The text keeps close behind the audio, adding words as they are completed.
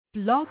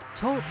Blog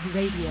Talk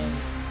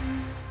Radio.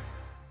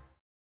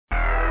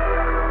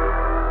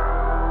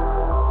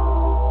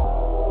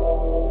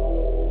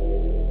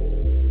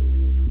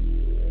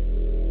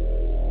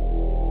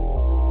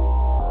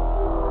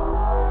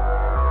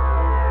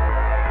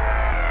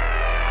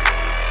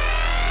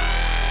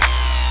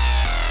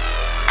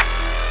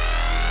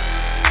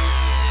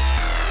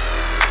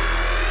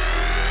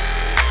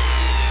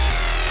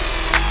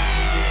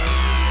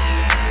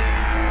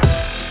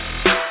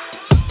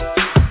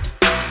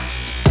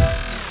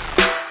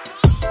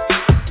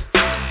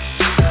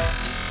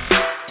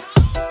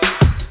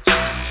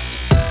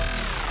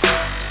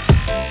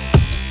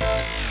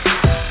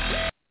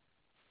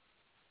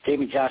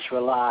 Jayme Joshua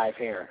live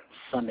here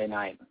Sunday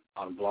night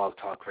on Blog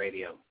Talk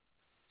Radio.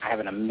 I have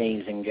an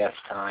amazing guest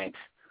tonight,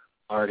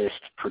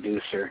 artist,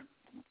 producer,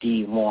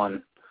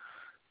 D1.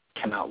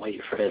 Cannot wait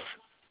for this.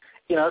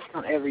 You know, it's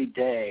not every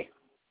day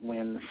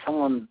when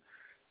someone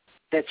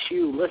that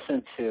you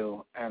listen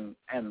to and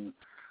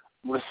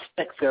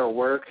respect their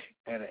work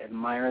and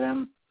admire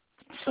them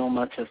so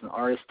much as an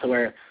artist to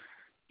where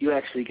you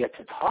actually get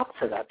to talk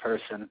to that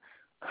person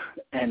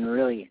and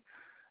really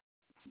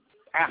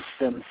ask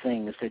them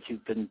things that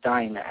you've been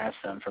dying to ask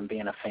them from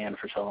being a fan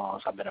for so long.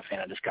 So I've been a fan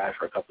of this guy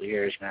for a couple of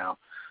years now.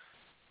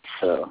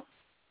 So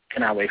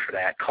cannot wait for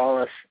that. Call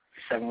us,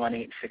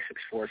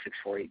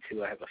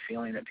 718-664-6482. I have a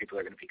feeling that people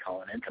are going to be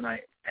calling in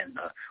tonight, and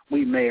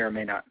we may or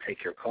may not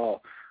take your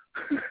call.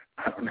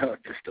 I don't know.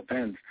 It just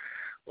depends.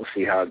 We'll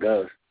see how it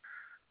goes.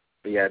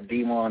 But, yeah,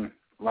 D1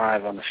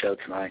 live on the show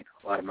tonight.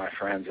 A lot of my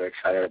friends are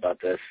excited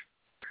about this.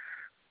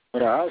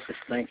 But I was just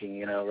thinking,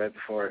 you know, right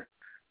before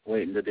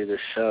waiting to do this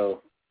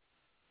show,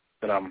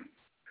 but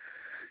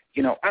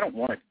you know, I don't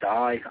want to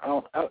die. I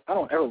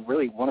don't ever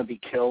really want to be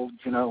killed,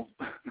 you know.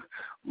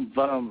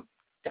 But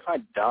if I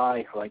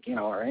die, like, you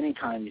know, or any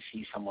time you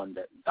see someone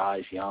that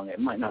dies young, it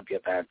might not be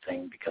a bad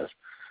thing, because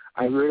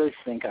I really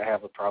think I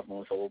have a problem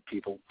with old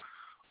people.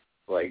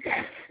 Like,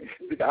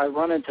 I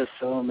run into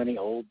so many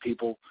old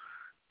people,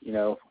 you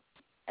know,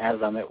 as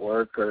I'm at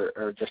work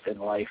or just in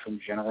life in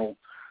general,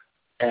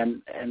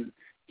 and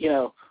you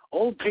know,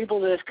 old people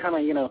that just kind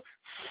of, you know,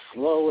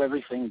 slow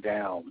everything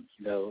down.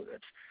 You know,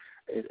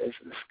 it's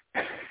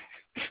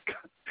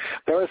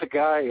there was a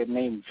guy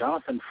named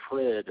Jonathan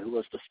Frid who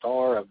was the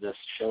star of this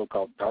show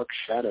called Dark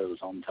Shadows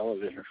on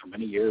television for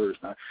many years.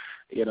 And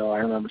I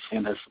remember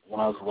seeing this when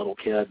I was a little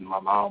kid, and my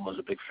mom was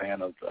a big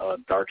fan of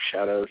Dark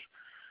Shadows.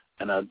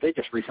 And they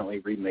just recently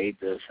remade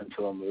this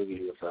into a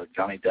movie with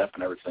Johnny Depp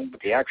and everything.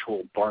 But the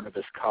actual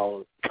Barnabas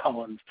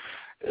Collins,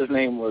 his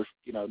name was,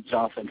 you know,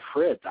 Jonathan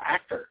Frid, the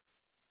actor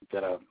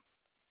that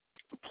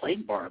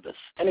played Barnabas.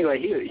 Anyway,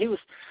 he was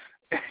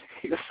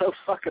so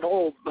fucking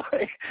old.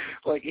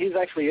 Like he's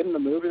actually in the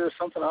movie or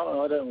something. I don't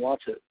know. I didn't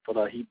watch it,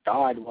 but he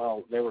died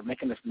while they were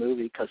making this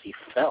movie because he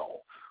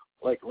fell.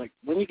 Like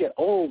when you get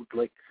old,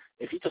 like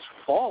if you just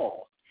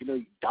fall, you know,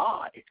 you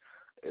die.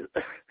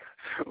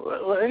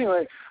 Well,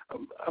 anyway,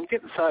 I'm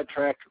getting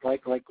sidetracked.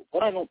 Like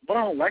what I don't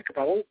like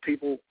about old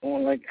people,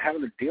 on like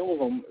having to deal with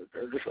them,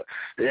 they're just like,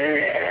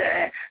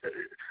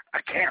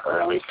 I can't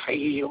really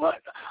see what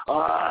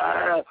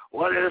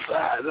is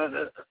that?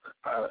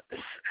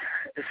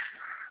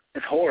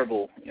 It's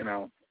horrible, you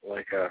know.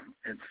 Like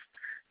it's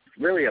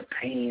really a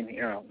pain,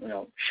 you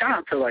know. Shout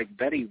out to like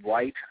Betty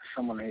White,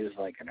 someone who's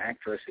like an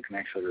actress who can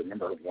actually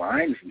remember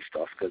lines and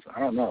stuff. Because I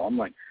don't know, I'm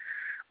like.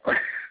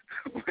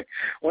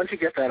 Once you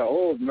get that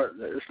old,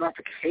 it's not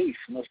the case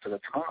most of the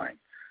time.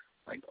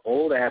 Like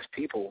old-ass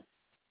people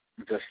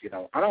just, you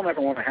know, I don't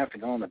ever want to have to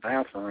go in the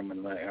bathroom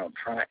and, you know,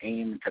 try to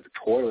aim to the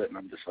toilet and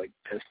I'm just, like,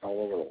 pissed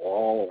all over the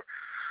wall.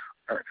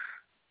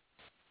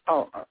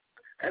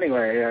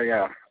 Anyway,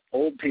 yeah.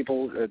 Old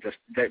people are just,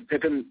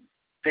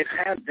 they've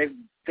had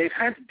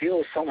to deal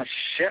with so much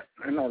shit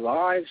in their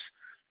lives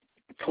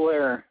to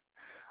where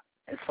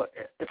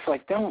it's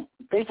like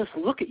they just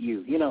look at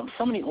you. You know,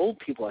 so many old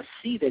people I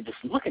see, they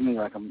just look at me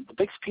like I'm the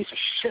biggest piece of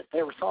shit they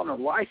ever saw in their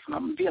life, and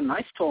I'm being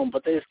nice to them,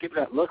 but they just give me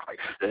that look like,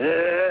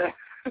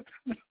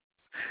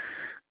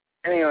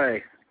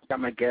 Anyway, got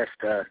my guest,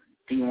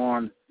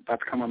 D1, about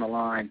to come on the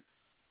line.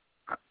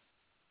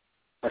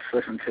 Let's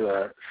listen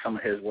to some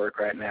of his work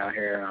right now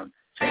here on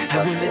Jayme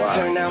Joshua. How will it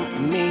turn out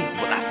for me?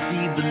 Will I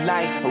see the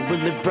light, or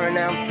will it burn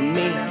out for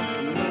me?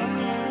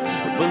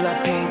 Will I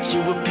paint you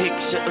a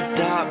picture of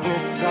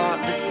darkness,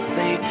 heartless,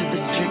 slave to the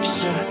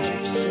stricture?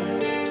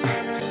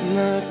 I'm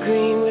not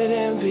green with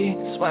envy,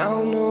 so I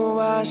don't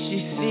know why she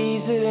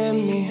sees it in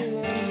me.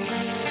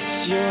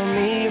 She or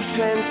me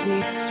offends me,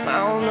 so I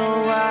don't know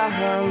why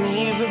I'm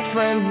even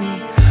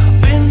friendly.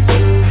 Been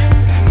through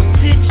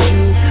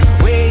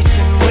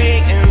situation,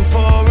 waiting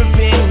for a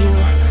venue.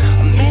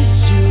 I miss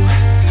you,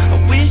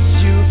 I wish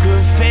you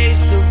could face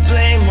the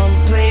blame I'm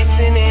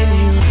placing in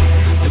you.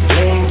 The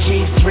blame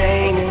keeps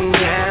raining.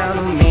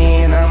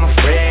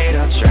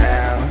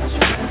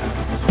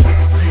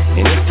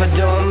 If I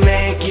don't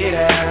make it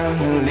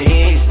out, at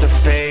least I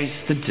face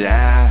the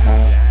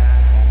doubt.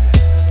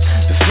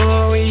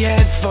 Before we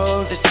head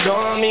for the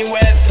stormy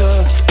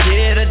weather,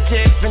 forget our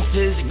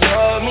differences,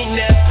 ignore me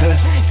never.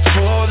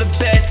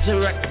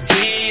 answer, I could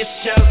be a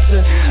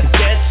shelter. I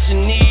guess you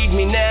need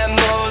me now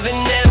more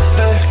than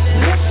ever.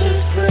 Let's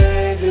just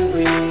pray that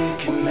we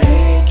can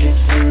make it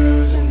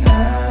through the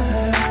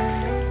night.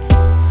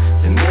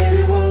 Then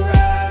maybe we'll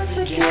rise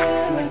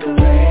again like a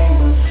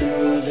rainbow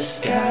through the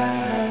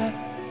sky.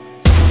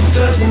 It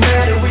doesn't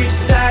matter which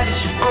side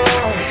that you're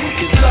on,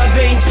 'cause love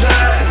ain't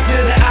blind to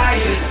the eye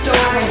of the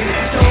storm.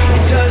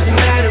 It doesn't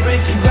matter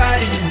if you're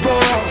right or you're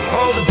wrong,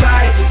 all the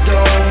bias is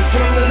gone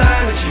from the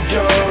line that you're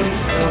drawn.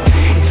 So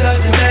it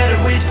doesn't matter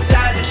which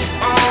side that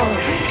you're on,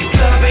 'cause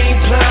love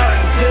ain't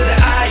blind to the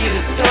eye of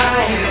the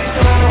storm.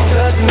 It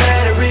doesn't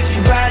matter if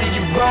you're right or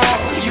you're wrong,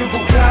 you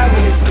gon' cry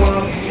when it's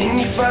gone, and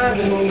you find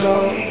that I'm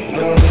gone.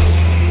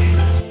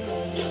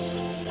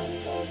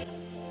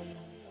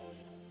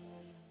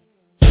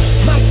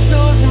 My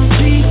soul's in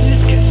pieces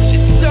 'cause you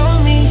told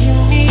me you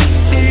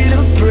needed a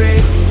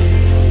break.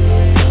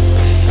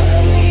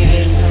 Finally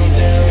there's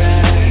something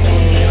right.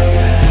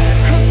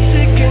 I'm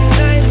sick of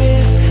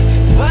nightmares,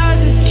 why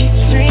does it keep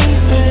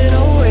dreaming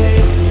away?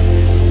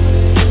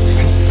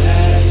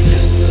 Inside I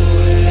feel so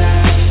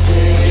alive.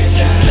 You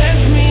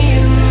left me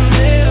in the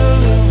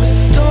middle of a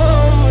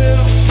storm with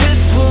a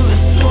fistful of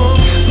storm.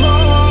 My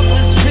heart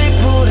was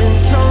crippled and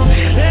torn,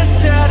 that's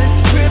how this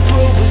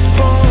cripple was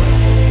born.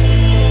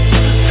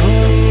 For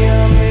me,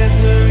 I'm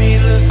misery,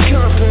 loves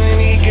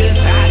company, 'cause I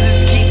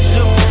just keep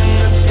doing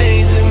the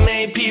things that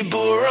made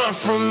people run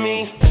from me.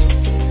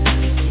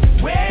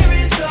 Where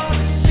is all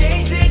the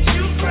change that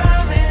you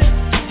promised?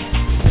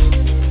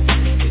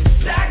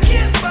 'Cause I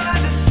can't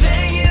find a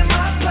thing in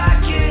my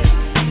pocket.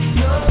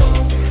 No,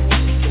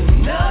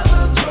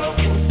 another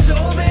broken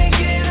soul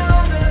making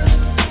on us.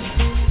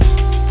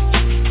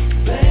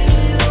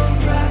 Blaming on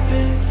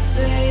profit,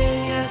 saying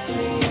yes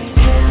we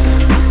can.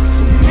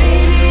 So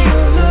maybe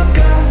you'll look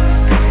up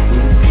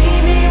and see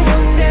me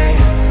one day,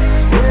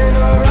 when I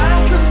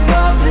rise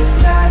above the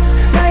clouds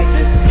like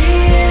the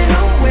sea in a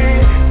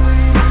wave.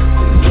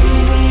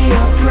 Give me a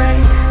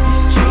break,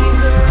 these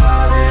dreams are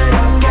all that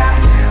I've got.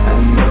 I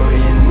know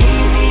you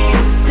need me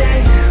to stay,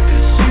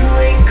 'cause you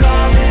ain't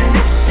calling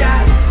the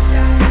shots.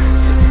 So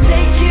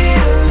take it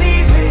or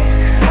leave it,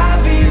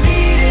 I'll be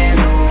leading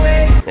the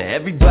way.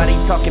 Everybody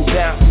talking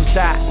about who's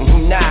hot and who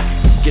not.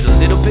 Get a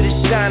little bit of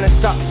shine and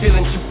start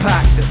feeling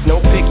Tupac. That's no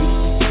biggie,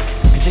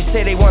 'cause they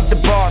say they want the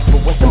bars,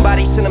 but when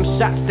somebody send them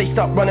shots, they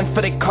start running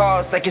for their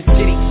cars like it's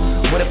Diddy.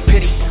 What a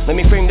pity, let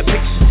me frame the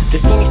picture. The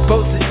scene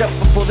exposed itself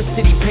before the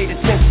city paid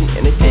attention.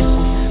 In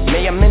addition,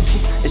 may I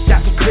mention, it's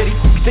shot to critics,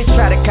 'cause they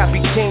try to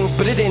copy Kings,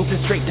 but it ends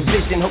in straight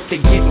division, hope they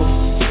get me.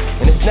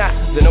 And if not,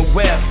 then oh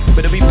well,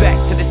 but it'll be back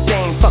to the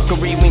same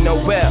fuckery we know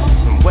well.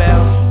 And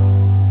well,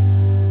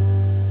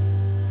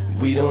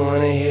 we don't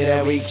wanna hear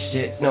that weak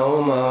shit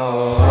no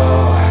more.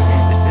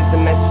 This is a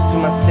message to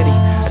my city.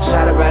 I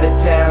tried to write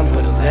it down,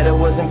 but the letter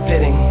wasn't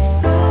fitting.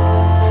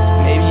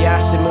 Maybe I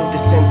should move to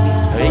Cincy,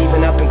 or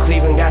even up in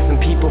Cleveland, got some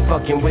people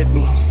fucking with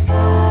me.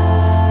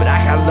 But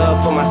I got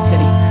love for my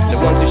city, the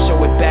ones who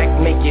show it back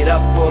make it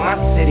up for my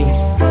city.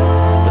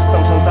 But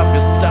sometimes I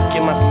feel stuck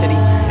in my city,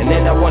 and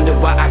then I wonder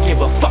why I give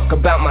a fuck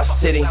about my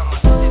city.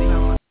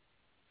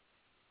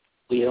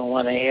 We don't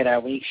want to hear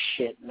that weak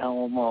shit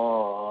no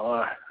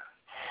more.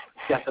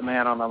 Got the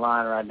man on the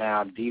line right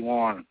now,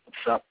 D1.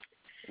 What's up?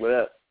 What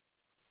up?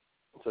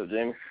 What's up,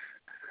 Jayme?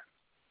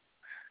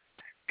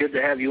 Good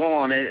to have you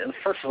on. And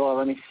first of all,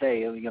 let me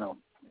say,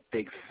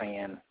 big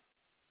fan.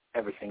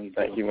 Everything you do.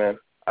 Thank you, man.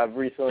 I've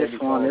recently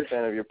become a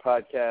fan of your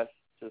podcast.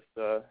 Just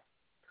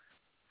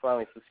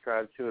finally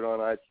subscribed to it on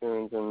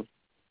iTunes and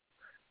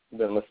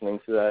been listening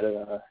to that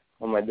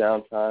on my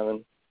downtime. And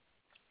it's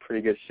a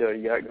pretty good show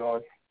you got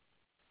going.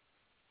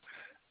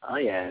 Oh,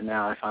 yeah.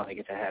 Now I finally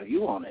get to have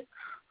you on it.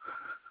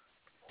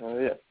 Oh,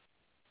 yeah.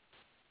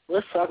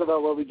 Let's talk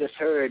about what we just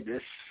heard.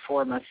 This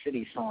For My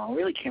City song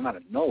really came out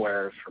of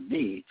nowhere for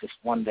me. Just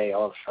one day,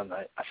 all of a sudden,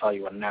 I saw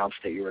you announce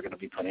that you were going to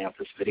be putting out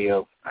this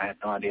video. I had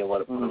no idea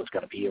what it was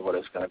going to be or what it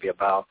was going to be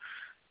about.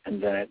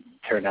 And then it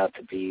turned out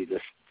to be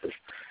this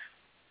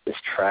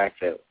track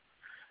that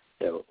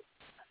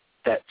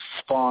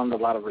spawned a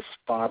lot of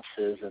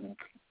responses and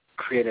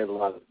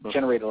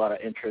generated a lot of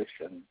interest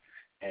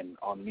and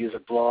on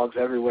music blogs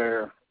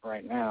everywhere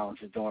right now. It's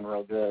just doing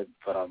real good.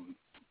 But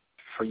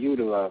for you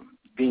to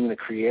being the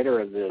creator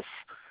of this,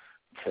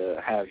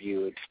 to have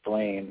you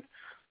explain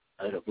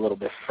a little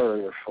bit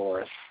further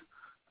for us.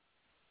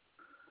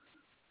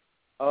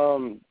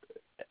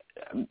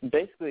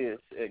 Basically,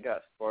 it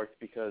got sparked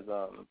because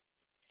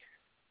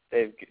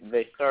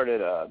they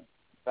started a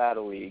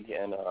battle league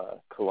in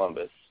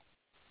Columbus.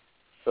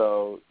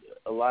 So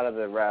a lot of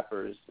the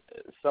rappers,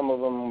 some of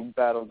them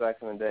battled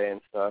back in the day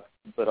and stuff,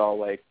 but all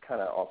like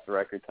kind of off the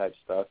record type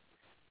stuff.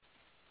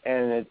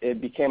 And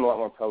it became a lot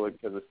more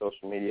public because of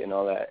social media and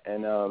all that.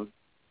 And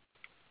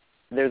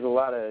there's a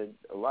lot of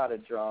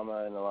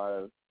drama and a lot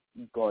of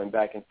going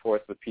back and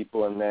forth with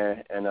people in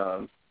there.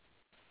 And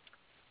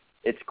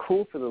it's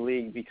cool for the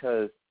league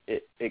because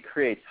it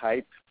creates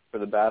hype for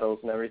the battles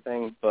and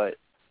everything. But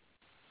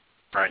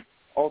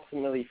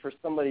ultimately, for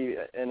somebody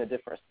in a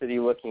different city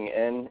looking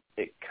in,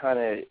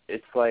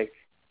 it's like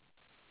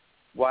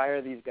why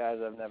are these guys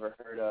I've never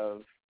heard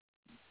of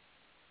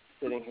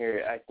sitting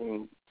here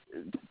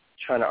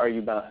trying to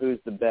argue about who's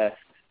the best,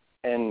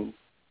 and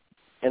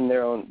in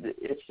their own,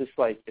 it's just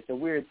like, it's a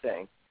weird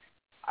thing.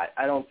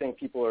 I don't think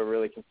people are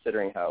really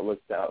considering how it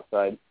looks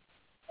outside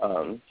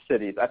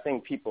cities. I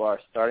think people are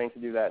starting to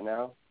do that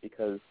now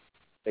because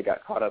they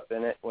got caught up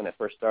in it when it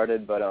first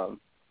started, but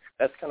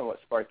that's kind of what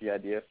sparked the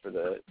idea for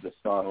the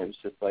song. It was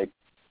just like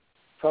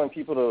telling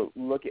people to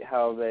look at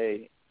how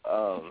they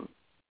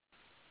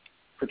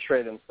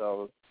portray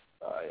themselves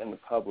in the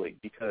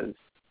public, because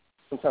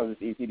sometimes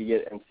it's easy to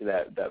get into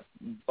that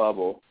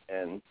bubble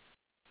and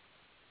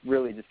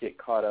really just get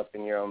caught up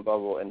in your own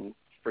bubble and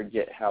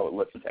forget how it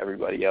looks to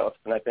everybody else.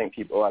 And I think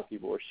a lot of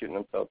people were shooting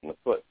themselves in the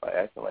foot by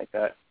acting like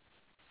that.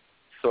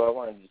 So I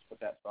wanted to just put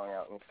that song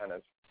out and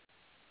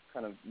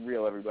kind of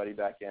reel everybody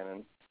back in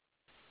and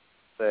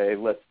say,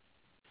 let's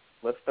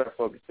start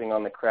focusing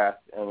on the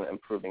craft and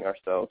improving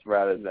ourselves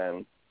rather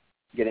than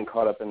getting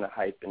caught up in the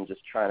hype and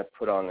just trying to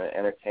put on an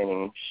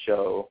entertaining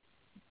show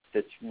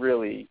that's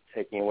really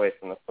taking away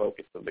from the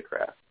focus of the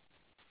craft.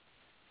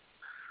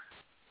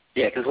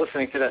 Yeah, because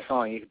listening to that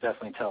song, you can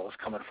definitely tell it's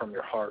coming from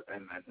your heart,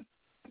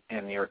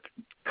 and you're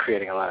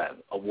creating a lot of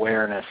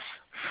awareness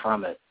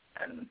from it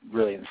and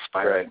really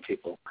inspiring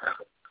people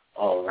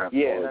all around.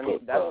 Yeah, and I mean,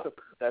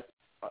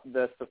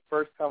 that's the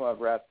first time I've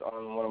rapped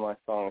on one of my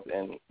songs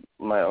and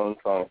my own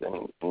songs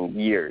in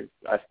years.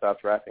 I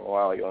stopped rapping a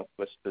while ago and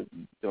switched to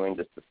doing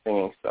just the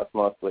singing stuff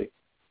mostly,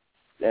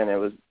 and it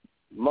was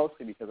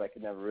mostly because I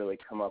could never really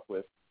come up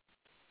with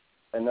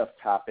enough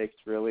topics,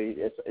 really.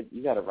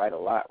 You got to write a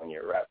lot when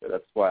you're a rapper.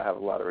 That's why I have a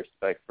lot of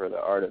respect for the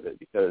art of it,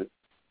 because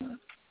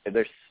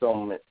there's so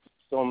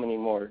many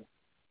more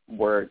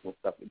words and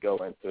stuff that go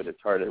into it.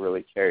 It's hard to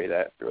really carry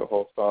that through a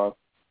whole song.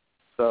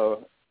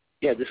 So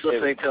yeah, just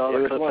listening to all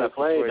the clips I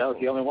played, that was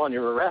the only one you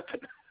were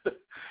rapping.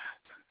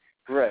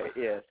 Right,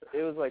 yeah.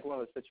 It was like one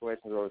of those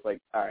situations where it was like,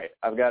 all right,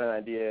 I've got an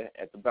idea.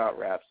 It's about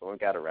rap, so I've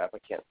got to rap. I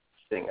can't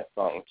sing a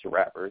song to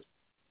rappers.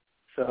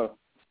 So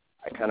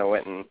I kind of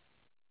went and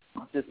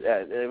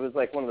it was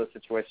like one of those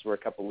situations where a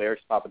couple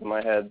lyrics popped into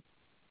my head,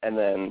 and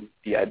then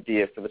the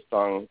idea for the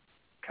song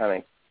kind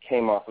of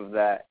came off of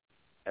that,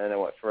 and then it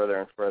went further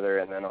and further,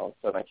 and then all of a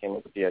sudden I came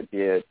up with the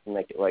idea to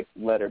make it like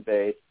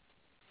letter-based,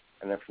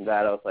 and then from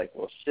that I was like,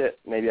 well, shit,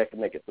 maybe I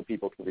can make it so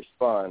people can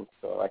respond,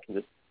 so I can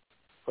just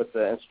put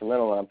the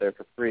instrumental out there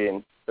for free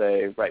and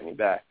say, write me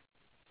back,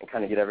 and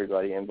kind of get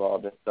everybody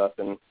involved and stuff,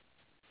 and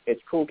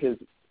it's cool because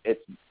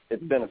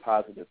it's been a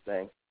positive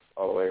thing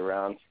all the way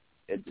around.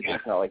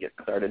 It's not like it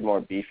started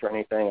more beef or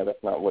anything.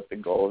 That's not what the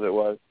goal of it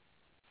was.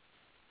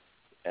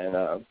 And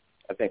I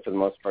think for the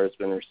most part it's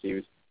been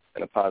received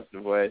in a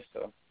positive way,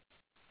 so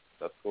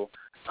that's cool.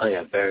 Oh,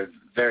 yeah, very,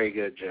 very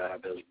good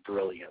job. It was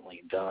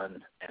brilliantly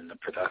done, and the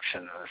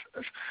production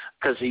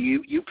because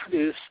you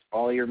produce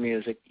all your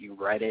music, you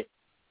write it,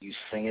 you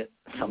sing it,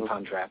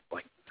 sometimes rap,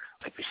 like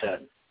we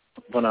said.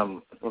 But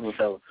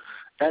so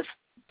that's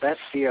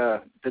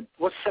the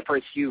what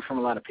separates you from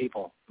a lot of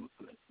people.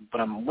 But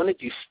when did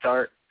you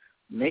start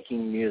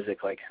making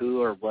music? Like,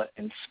 who or what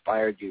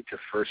inspired you to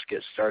first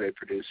get started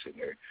producing?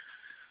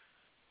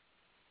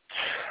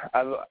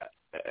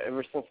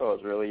 Ever since I was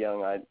really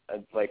young, I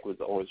was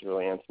always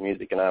really into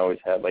music, and I always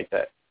had like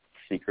that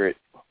secret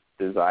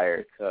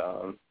desire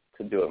to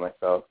do it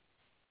myself.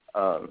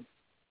 But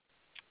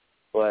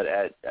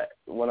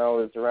when I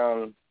was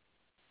around,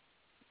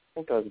 I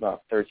think I was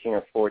about 13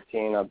 or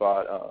 14, I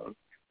bought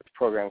this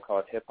program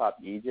called Hip Hop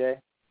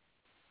DJ.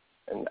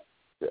 And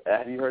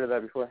have you heard of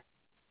that before?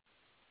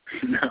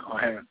 No,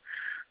 I haven't.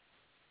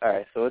 All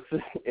right, so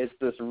it's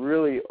this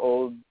really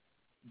old,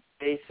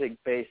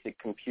 basic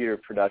computer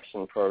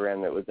production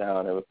program that was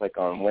out. It was like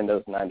on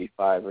Windows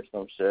 95 or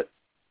some shit.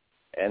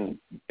 And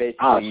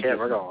basically,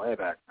 we're going way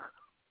back.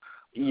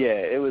 Yeah,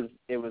 it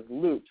was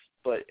loops,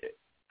 but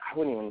I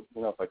wouldn't even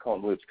know if I call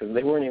them loops because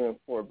they weren't even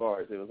 4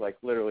 bars. It was like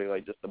literally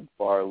like just a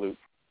bar loop,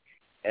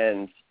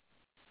 and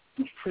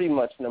pretty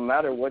much no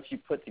matter what you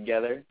put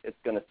together, it's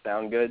going to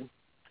sound good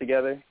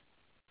together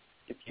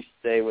if you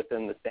stay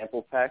within the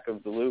sample pack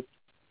of the loop.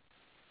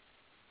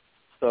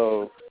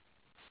 So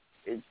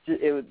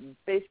it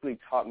basically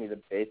taught me the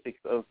basics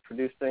of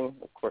producing.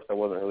 Of course, I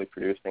wasn't really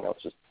producing. I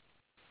was just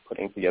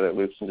putting together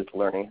loops and just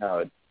learning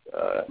how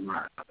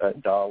a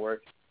DAW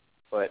works.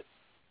 But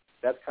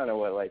that's kind of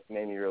what like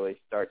made me really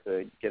start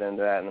to get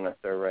into that. And then I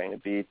started writing the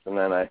beats, and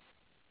then I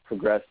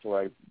progressed to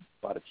where I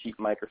bought a cheap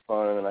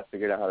microphone, and then I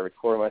figured out how to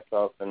record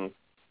myself. And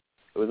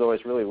it was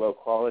always really low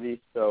quality,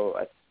 so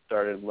I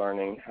started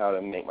learning how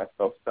to make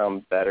myself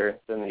sound better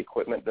than the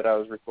equipment that I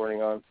was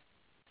recording on.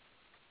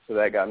 So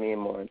that got me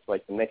more into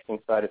like the mixing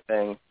side of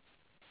things.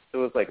 So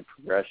it was like a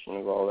progression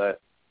of all that.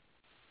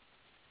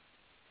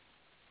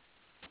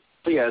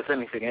 But yeah, as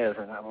anything is,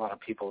 and a lot of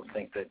people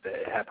think that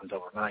it happens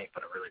overnight,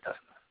 but it really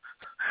doesn't.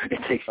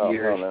 It takes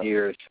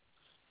years.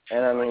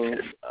 And I mean,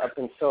 up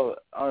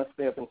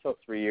until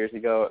 3 years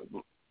ago,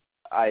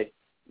 I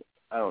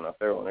don't know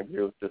if everyone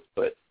agrees with this,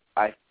 but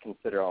I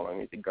consider all my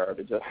music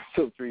garbage up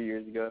until 3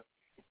 years ago.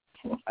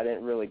 I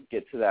didn't really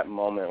get to that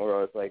moment where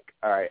I was like,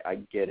 all right, I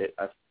get it.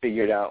 I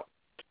figured out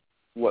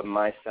what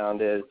my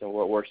sound is and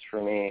what works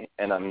for me,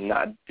 and I'm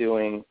not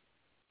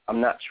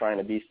trying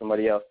to be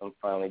somebody else. I'm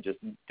finally just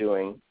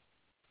doing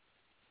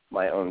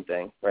my own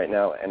thing right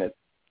now, and it's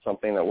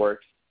something that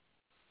works.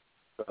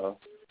 So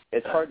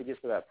it's hard to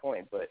get to that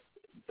point, but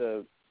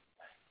the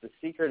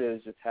secret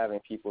is just having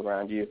people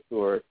around you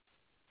who are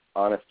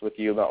honest with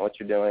you about what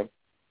you're doing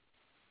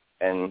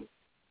and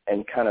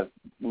kind of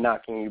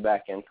knocking you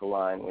back into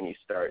line when you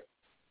start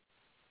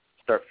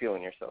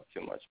feeling yourself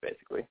too much,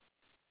 basically.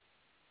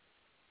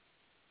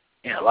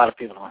 Yeah, a lot of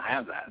people don't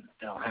have that.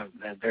 They don't have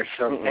that.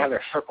 They have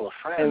their circle of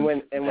friends. And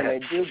when they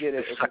do get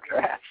it,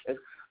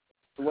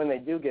 when they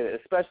do get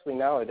it, especially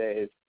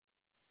nowadays,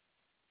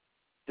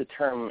 the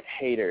term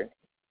hater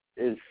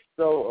is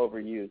so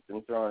overused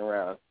and thrown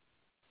around.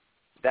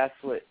 That's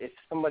what, if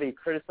somebody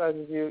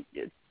criticizes you,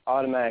 it's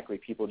automatically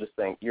people just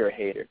think you're a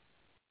hater.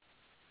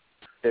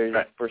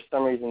 For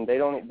some reason, they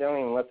don't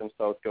even let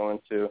themselves go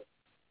into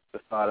the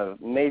thought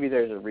of maybe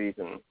there's a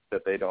reason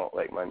that they don't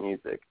like my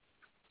music.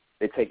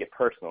 They take it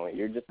personally.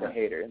 You're just a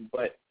hater.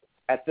 But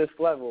at this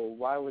level,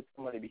 why would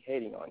somebody be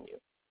hating on you?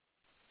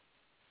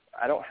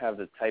 I don't have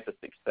the type of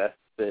success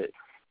that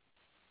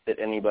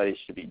anybody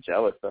should be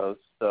jealous of.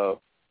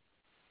 So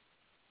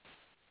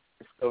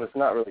it's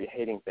not really a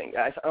hating thing.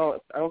 I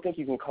don't think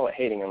you can call it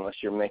hating unless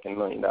you're making $1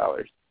 million.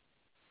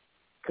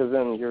 Because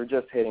then you're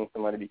just hating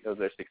somebody because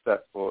they're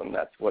successful, and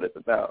that's what it's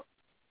about.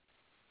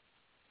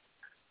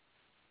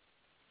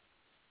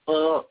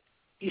 Well,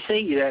 you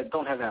say you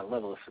don't have that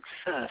level of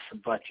success,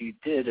 but you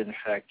did, in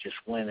fact, just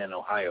win an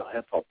Ohio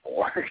Hip Hop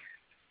Award.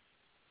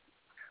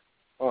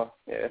 Well,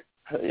 yeah.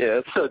 Yeah.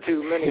 So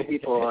to many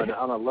people on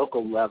a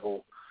local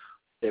level,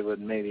 they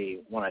would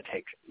maybe want to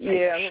take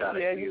a shot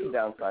at you. Yeah, you can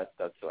downside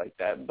stuff like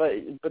that.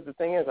 But the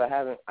thing is,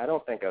 I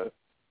don't think I've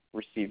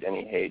received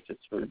any hate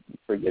just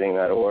for getting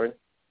that award.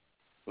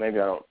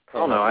 Maybe I don't.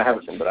 Oh no, I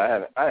haven't. But I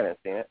haven't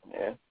seen it.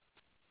 Yeah.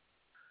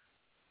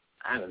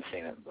 I haven't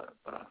seen it, but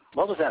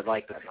what was that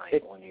like that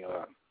night when you?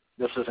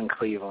 This was in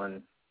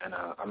Cleveland, and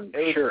I'm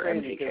sure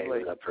MGK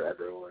was up for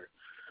every award.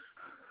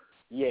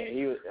 Yeah,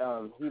 he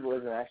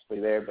wasn't actually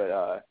there,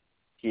 but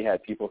he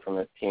had people from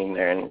his team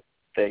there, and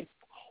I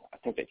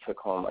think they took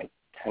home like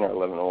 10 or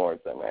 11 awards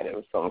that night. It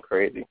was something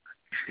crazy.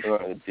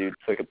 The dude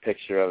took a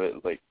picture of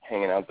it, like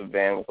hanging out the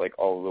van with like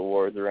all of the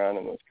awards around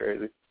him. It was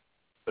crazy.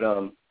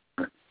 But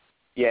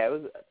yeah, it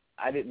was.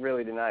 I did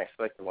not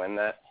expect to win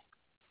that.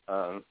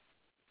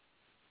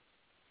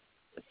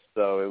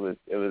 So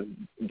it was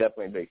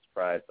definitely a big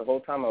surprise. The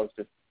whole time I was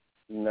just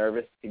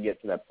nervous to get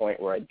to that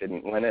point where I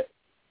didn't win it.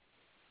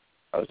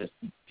 I was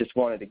just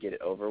wanted to get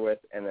it over with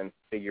and then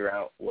figure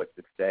out what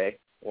to say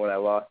when I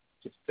lost,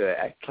 just to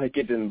act like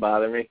it didn't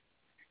bother me.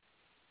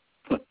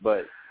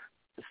 But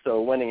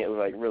so winning it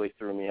like really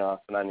threw me off,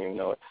 and I didn't even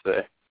know what to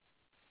say.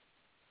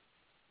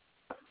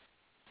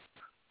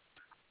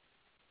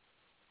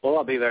 Well,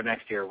 I'll be there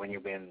next year when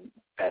you win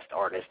Best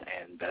Artist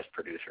and Best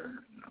Producer.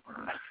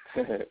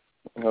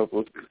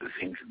 Hopefully.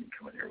 Things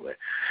coming your way.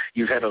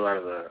 You've had a lot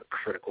of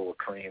critical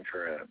acclaim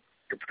for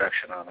your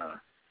production on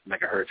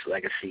Megahertz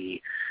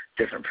Legacy,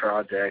 different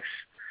projects.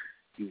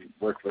 You've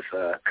worked with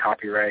a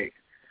copyright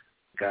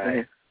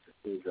guy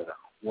who's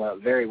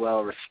very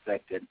well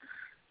respected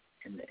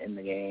in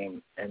the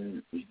game,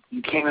 and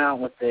you came out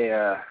with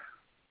a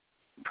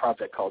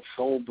project called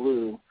Soul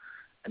Blue,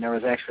 and there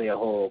was actually a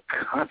whole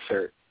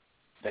concert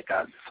that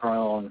got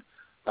thrown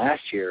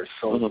last year,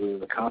 Soul Blue,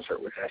 the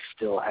concert, which I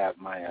still have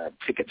my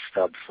ticket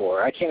stub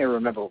for. I can't even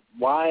remember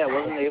why I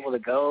wasn't able to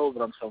go,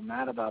 but I'm so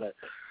mad about it.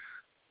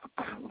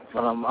 But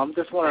I'm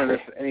just wondering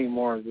if any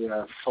more of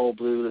the Soul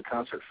Blue, the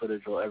concert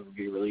footage, will ever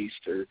be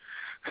released, or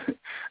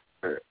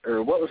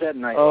what was that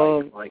night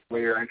like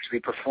where you're actually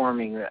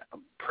performing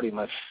pretty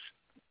much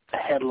the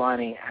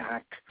headlining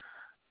act,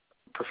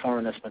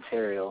 performing this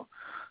material.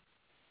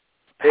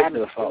 It had to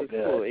have felt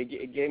good. Cool.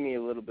 It gave me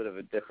a little bit of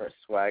a different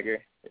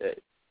swagger.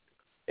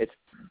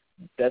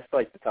 That's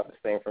like the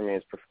toughest thing for me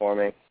is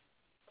performing.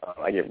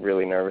 I get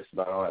really nervous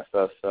about all that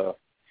stuff, so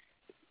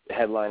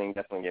headlining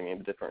definitely gave me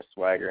a different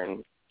swagger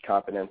and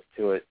confidence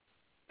to it,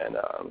 and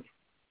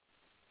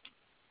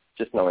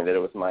just knowing that it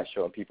was my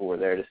show and people were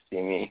there to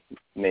see me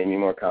made me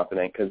more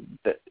confident, because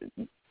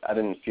I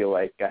didn't feel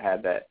like I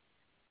had that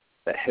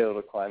hill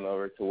to climb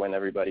over to win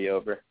everybody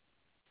over.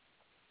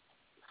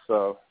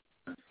 So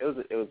it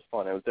was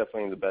fun. It was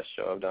definitely the best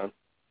show I've done.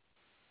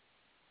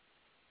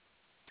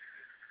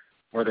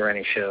 Were there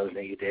any shows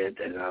that you did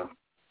that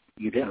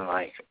you didn't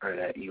like, or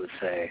that you would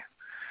say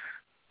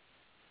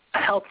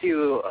helped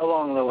you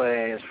along the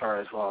way as far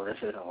as, well, this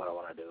isn't what I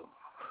want to do?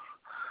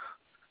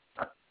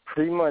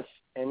 Pretty much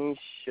any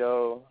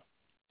show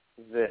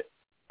that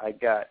I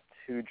got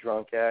too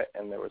drunk at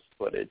and there was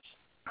footage.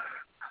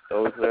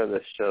 Those are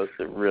the shows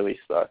that really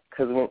suck.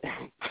 Because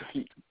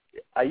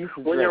I used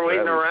to when you're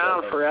waiting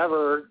around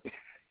forever,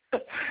 you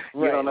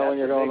don't know when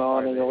you're going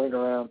on and you're waiting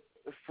around.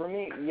 For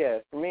me,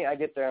 I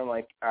get there, I'm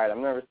like, all right,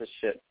 I'm nervous as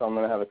shit, so I'm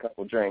going to have a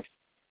couple drinks.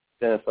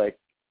 Then it's like,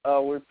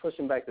 oh, we're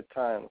pushing back the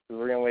time because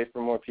we're going to wait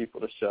for more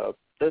people to show up.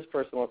 This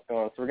person wants to go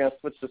on, so we're going to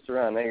switch this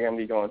around. Now you're going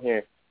to be going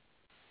here.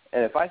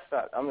 And if I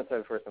stop, I'm the type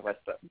of person, if I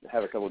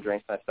have a couple of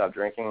drinks and I stop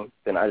drinking,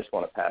 then I just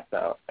want to pass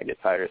out. I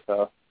get tired as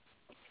hell.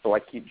 So I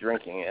keep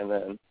drinking, and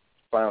then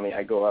finally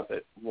I go up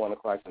at 1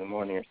 o'clock in the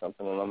morning or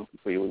something, and I'm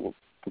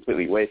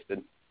completely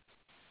wasted.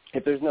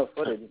 If there's no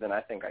footage, then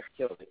I think I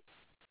killed it.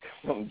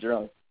 I'm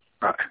drunk.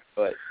 Right.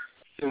 But as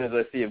soon as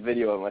I see a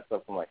video of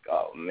myself, I'm like,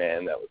 oh,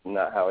 man, that was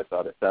not how I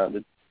thought it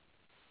sounded.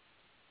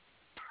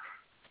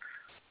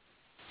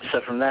 So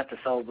from that to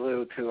Soul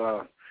Blue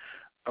to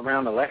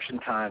around election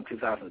time,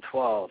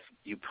 2012,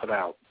 you put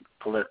out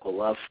Political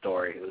Love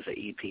Story. It was an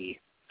EP,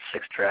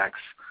 6 tracks.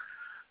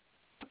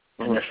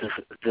 And this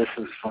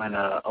is when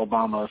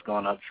Obama was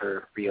going up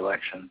for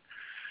re-election.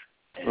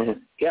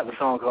 And you have a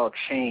song called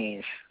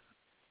Change,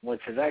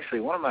 which is actually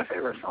one of my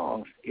favorite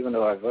songs, even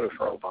though I voted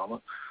for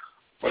Obama.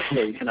 But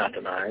still, you cannot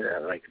deny it. I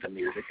like the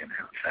music and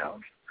how it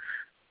sounds.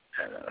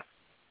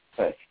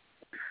 And,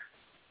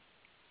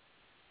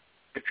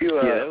 if you,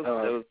 that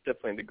was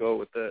definitely the goal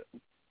with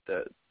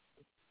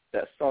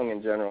that song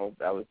in general.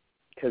 That was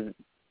because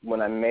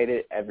when I made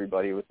it,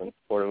 everybody was in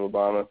support of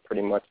Obama.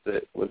 Pretty much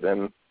that was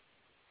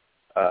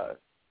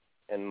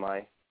in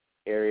my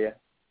area.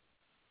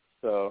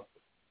 So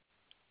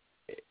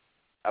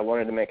I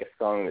wanted to make a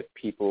song that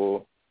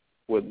people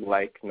would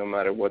like no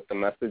matter what the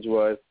message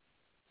was.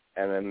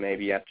 And then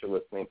maybe after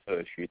listening to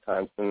it a few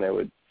times, then they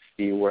would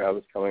see where I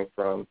was coming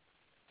from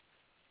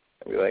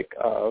and be like,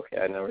 oh, okay,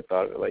 I never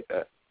thought of it like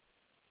that.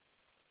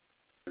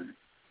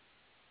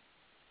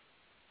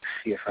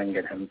 See if I can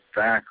get him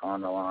back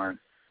on the line.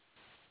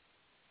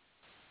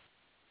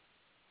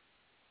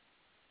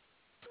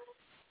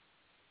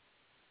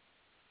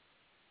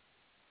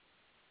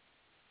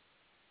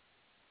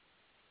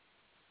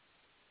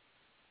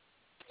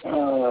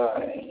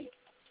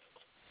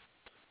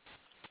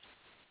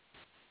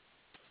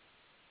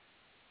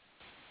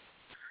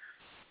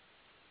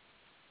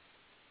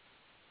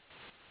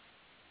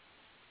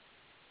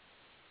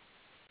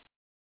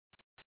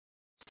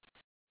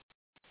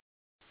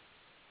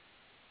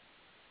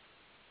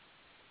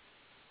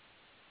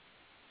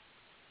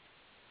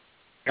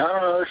 I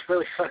don't know, this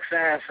really sucks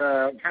ass.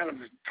 Kind of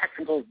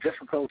technical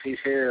difficulties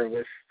here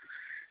with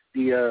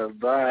the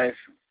Vive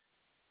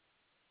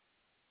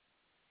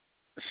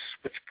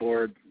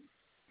switchboard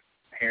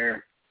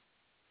here.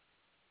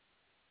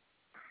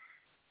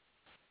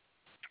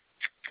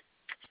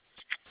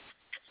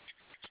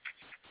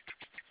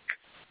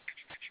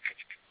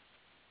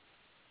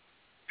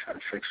 Try to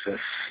fix this.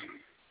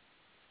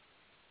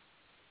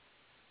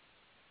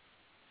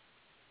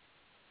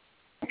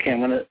 Okay, I'm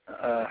going to...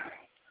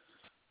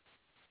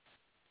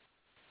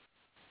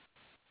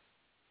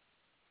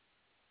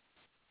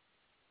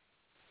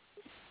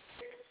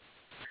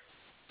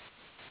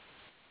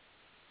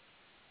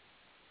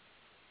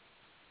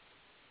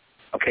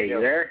 Okay,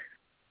 you there?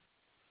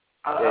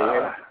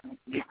 Yeah.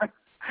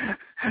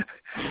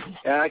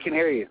 Yeah, I can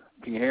hear you.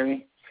 Can you hear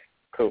me?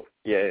 Cool.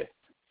 Yeah.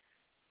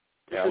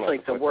 This is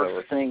like the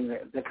worst thing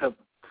that could...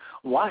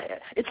 Why?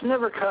 It's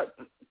never cut...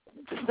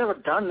 It's never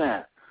done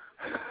that.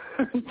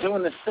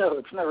 Doing this show,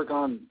 it's never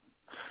gone...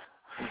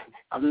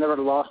 I've never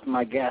lost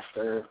my guest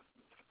or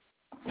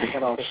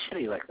got all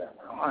shitty like that.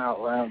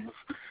 Wow,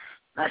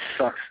 that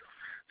sucks.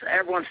 So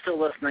everyone still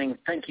listening,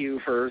 thank you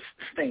for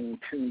staying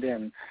tuned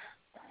in.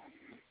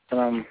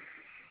 Tell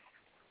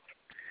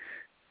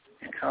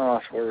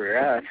us where we're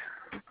at.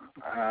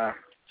 I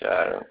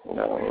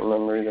don't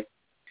remember either.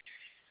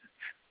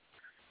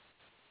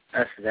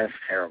 That's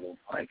terrible.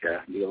 Like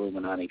the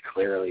Illuminati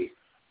clearly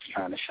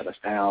trying to shut us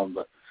down,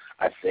 but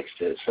I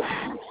fixed it. So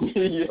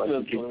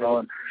let's keep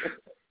going.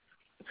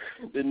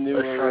 The new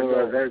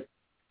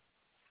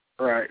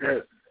right.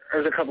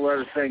 There's a couple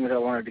other things I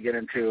wanted to get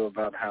into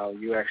about how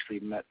you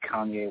actually met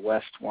Kanye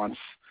West once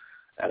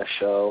at a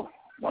show.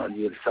 Wanted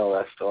you to tell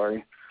that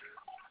story.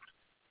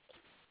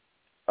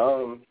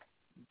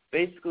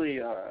 Basically,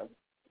 I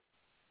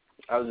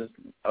was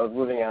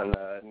living out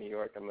in New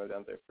York. I moved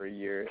down there for a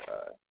year.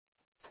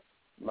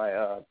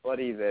 My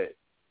buddy that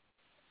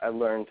I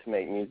learned to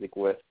make music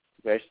with,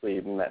 we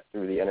actually met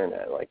through the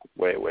internet, like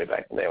way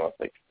back in the day. I was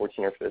like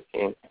 14 or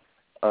 15.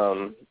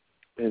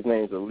 His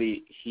name's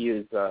Elite.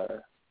 He's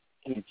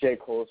J.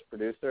 Cole's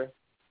producer,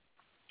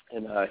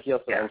 and he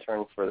also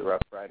interned for the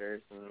Rough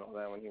Riders and all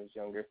that when he was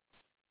younger.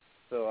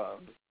 So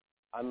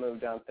I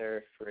moved down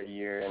there for a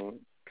year, and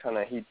kind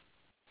of he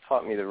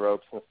taught me the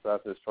ropes and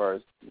stuff as far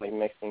as like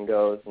mixing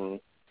goes, and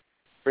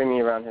bring me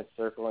around his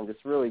circle and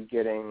just really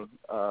getting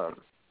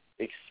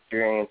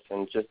experience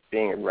and just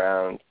being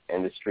around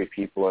industry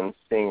people and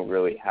seeing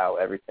really how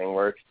everything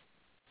works.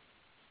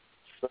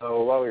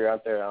 So while we were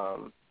out there,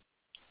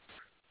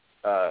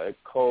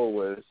 Cole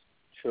was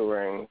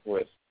touring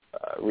with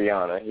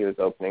Rihanna. He was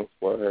opening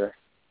for her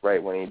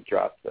right when he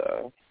dropped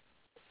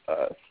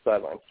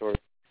Sideline Story.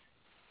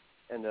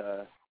 And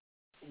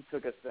he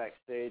took us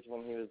backstage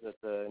when he was at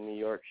the New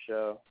York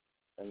show,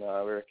 and we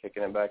were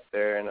kicking it back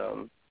there,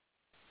 and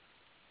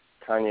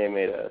Kanye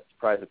made a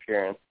surprise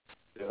appearance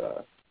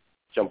to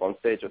jump on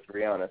stage with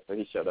Rihanna, so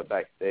he showed up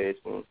backstage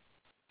and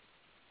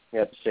we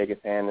got to shake his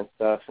hand and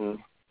stuff, and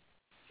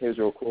he was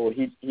real cool.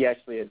 He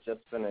actually had just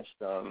finished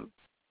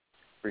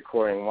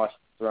recording Watch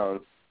the Throne,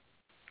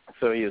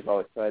 so he was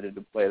all excited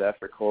to play that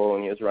for Cole,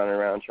 and he was running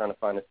around trying to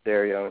find a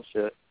stereo and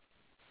shit.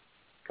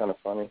 Kind of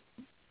funny.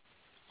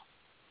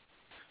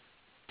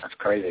 That's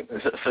crazy.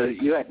 So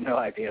you had no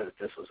idea that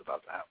this was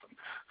about to happen.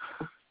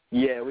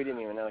 Yeah, we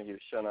didn't even know he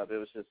was showing up. It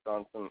was just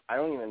on some, I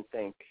don't even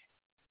think,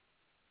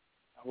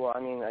 well, I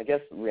mean, I guess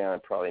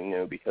Rihanna probably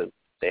knew because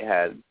they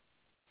had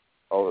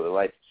all of the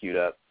lights queued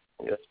up.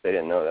 I guess they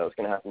didn't know that was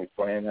going to happen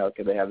beforehand. How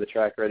could they have the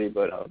track ready?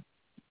 But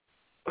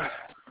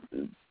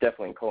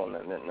definitely Cole and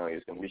them didn't know he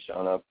was going to be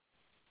showing up.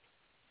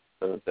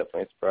 So it was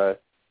definitely a surprise.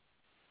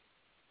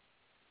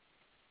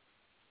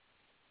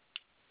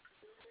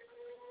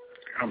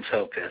 I'm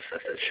so pissed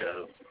that this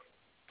show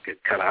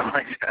get cut out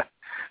like that.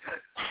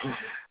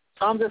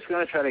 So I'm just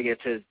going to try to get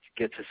to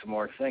some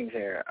more things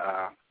here.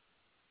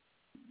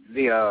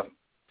 The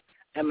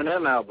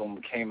Eminem album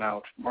came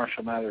out,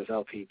 Marshall Mathers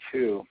LP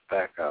 2,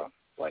 back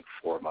like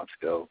 4 months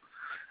ago,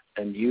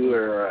 and you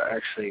were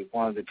actually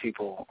one of the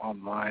people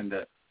online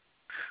that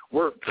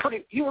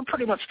you were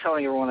pretty much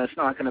telling everyone it's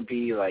not going to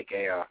be like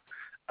a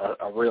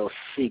real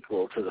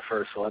sequel to the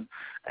first one,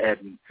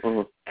 and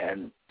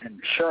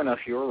sure enough,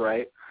 you were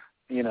right.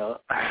 You know,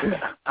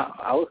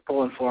 I was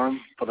pulling for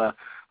him, but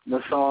the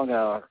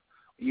song,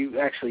 you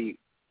actually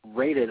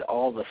rated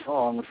all the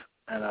songs,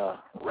 and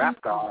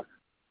Rap God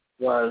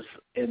was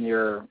in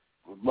your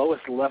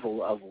lowest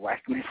level of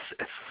whackness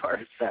as far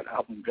as that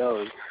album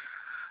goes.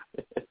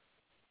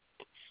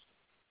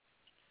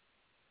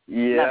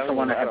 Yeah, that's the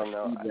one I don't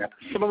know.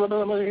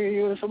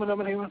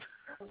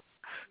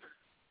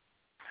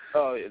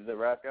 Oh, the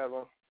Rap God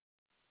one?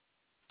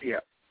 Yeah.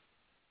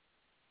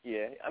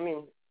 Yeah, I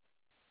mean,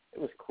 it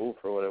was cool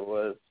for what it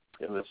was.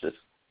 It was just,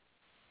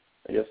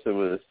 I guess it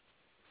was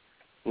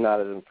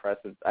not as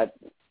impressive. I've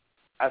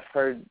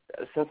heard,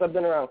 since I've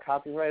been around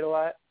copyright a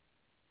lot,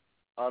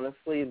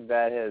 honestly,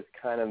 that has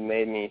kind of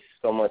made me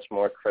so much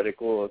more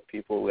critical of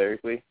people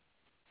lyrically,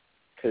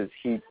 because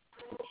he's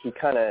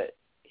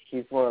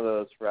one of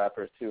those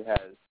rappers who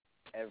has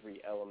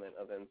every element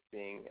of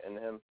MCing in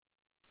him,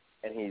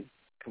 and he's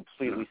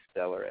completely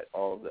stellar at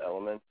all of the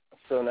elements.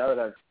 So now that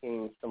I've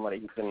seen somebody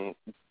who can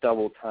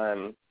double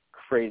time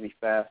crazy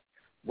fast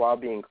while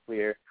being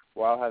clear,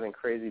 while having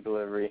crazy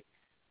delivery,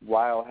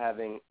 while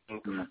having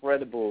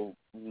incredible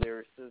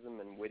lyricism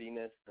and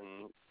wittiness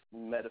and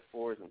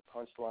metaphors and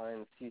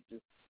punchlines,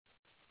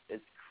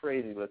 it's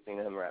crazy listening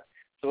to him rap.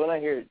 So when I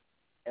hear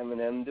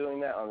Eminem doing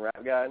that on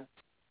Rap God,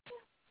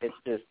 it's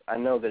just, I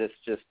know that it's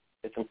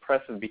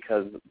impressive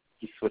because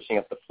he's switching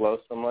up the flow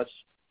so much,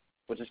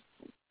 which is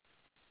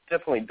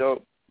definitely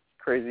dope,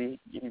 crazy,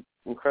 he's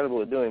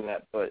incredible at doing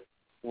that, but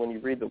when you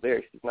read the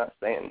lyrics, he's not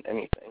saying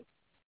anything.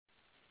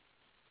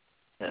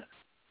 Yeah.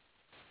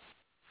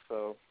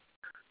 So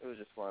it was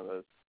just one of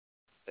those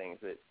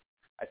things that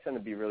I tend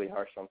to be really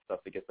harsh on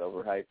stuff that gets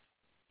overhyped,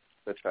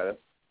 to try to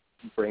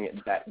bring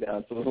it back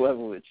down to the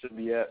level it should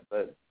be at.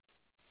 But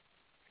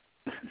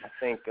I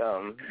think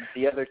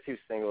the other two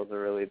singles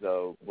are really,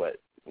 though,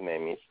 what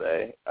made me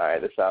say, all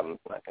right, this album's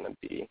not going to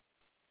be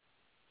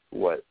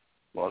what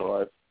one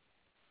was.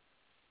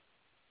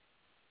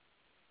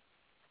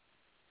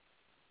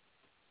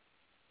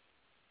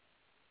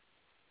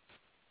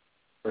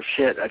 Or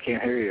shit, I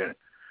can't hear you.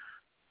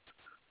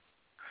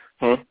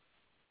 Hmm?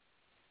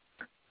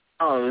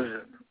 Oh,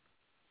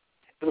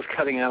 it was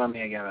cutting out on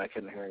me again. I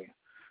couldn't hear you.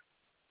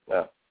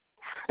 No.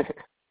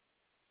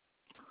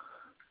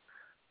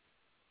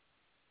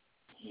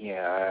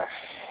 Yeah.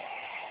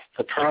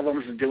 The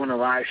problems of doing a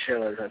live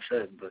show, as I've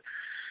said, but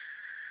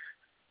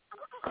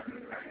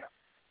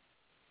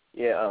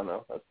yeah, I don't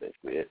know. That's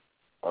basically it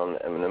on the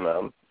Eminem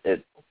album.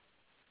 It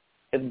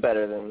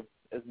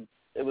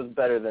was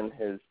better than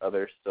his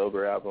other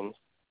sober albums.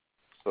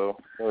 So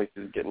at least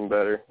he's getting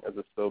better as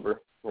a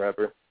sober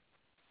rapper.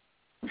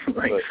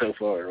 Right, so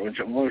far. Which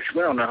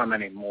we don't know how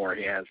many more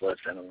he has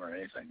left in him or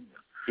anything.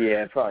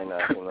 Yeah, probably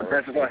not.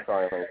 That's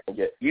why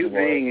you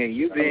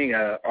being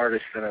an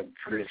artist and a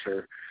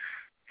producer,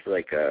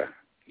 like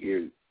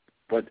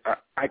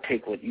I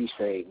take what you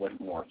say with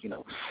more,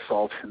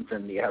 salt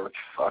than the average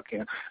fuck.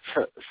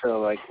 So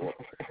like,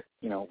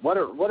 what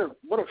are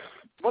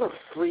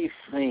 3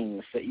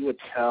 things that you would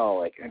tell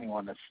like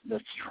anyone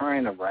that's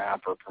trying to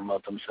rap or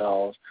promote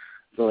themselves,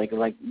 so like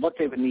what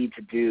they would need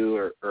to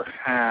do or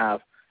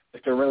have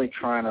if they're really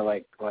trying to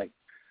like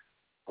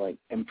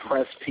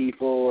impress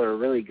people or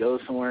really go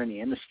somewhere in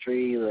the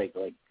industry,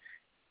 what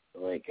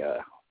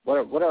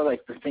are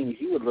like the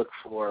things you would look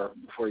for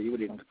before you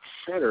would even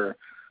consider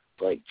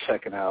like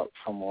checking out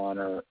someone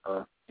or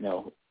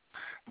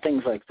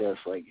things like this,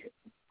 like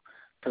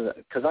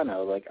because I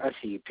know, like, I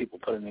see people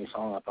put a new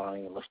song up, I don't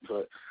even listen to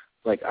it.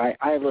 Like,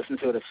 I listen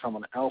to it if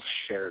someone else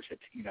shares it,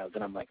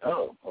 then I'm like,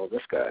 oh, well,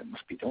 this guy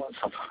must be doing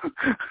something.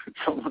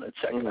 Someone to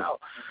check it out.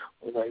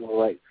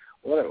 Like,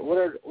 what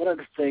are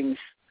the things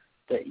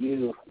that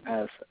you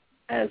as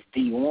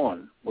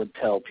D1 would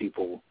tell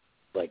people,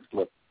 like,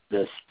 look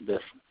this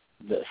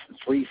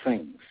 3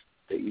 things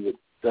that you would,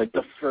 like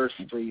the first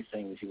 3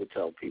 things you would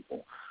tell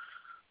people?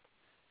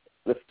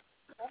 The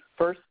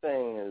first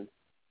thing is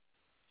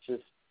the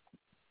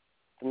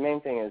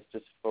main thing is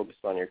just focus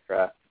on your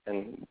craft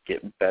and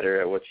get better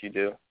at what you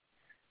do.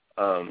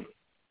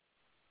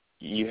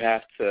 You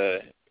have to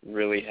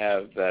really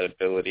have that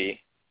ability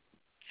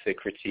to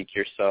critique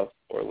yourself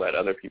or let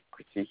other people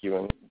critique you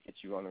and get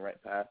you on the right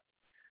path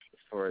as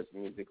far as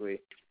musically.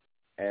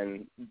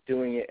 And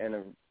doing it in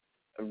a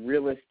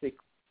realistic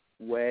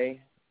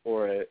way,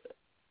 or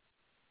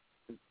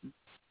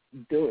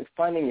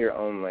finding your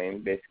own lane,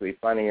 basically,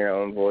 finding your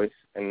own voice,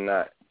 and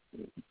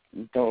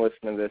don't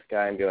listen to this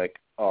guy and be like,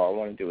 oh, I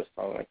want to do a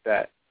song like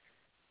that.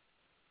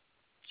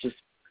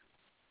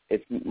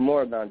 It's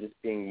more about just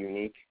being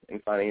unique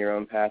and finding your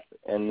own path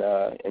in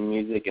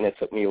music, and it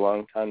took me a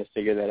long time to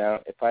figure that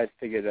out. If I had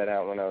figured that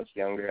out when I was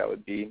younger, I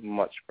would be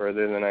much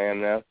further than I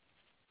am now.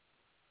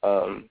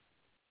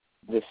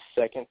 The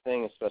second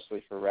thing,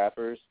 especially for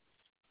rappers,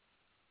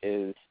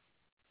 is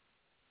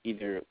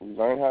either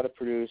learn how to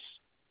produce,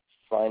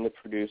 find a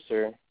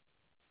producer.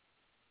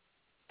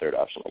 Third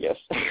option, I guess.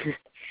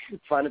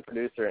 Find a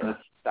producer and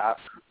stop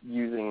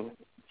using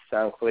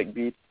SoundClick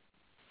beats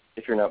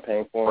if you're not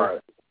paying for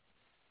them.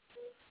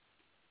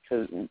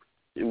 Because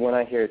when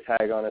I hear a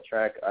tag on a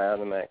track, I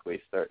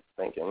automatically start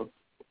thinking,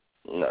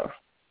 no,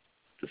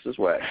 this is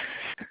whack.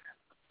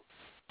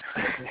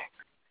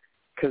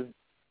 Because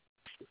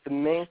the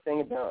main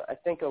thing about, I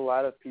think a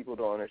lot of people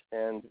don't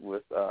understand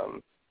with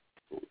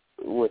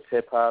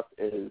hip-hop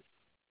is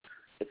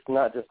it's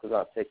not just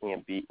about taking a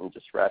beat and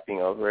just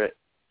rapping over it.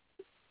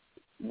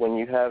 When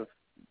you have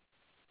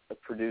a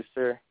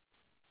producer,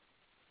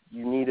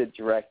 you need a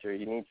director.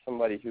 You need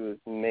somebody who is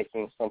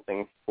making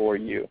something for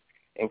you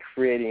and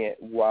creating it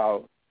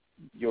while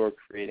you're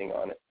creating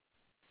on it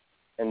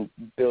and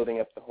building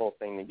up the whole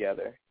thing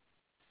together.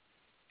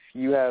 If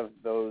you have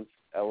those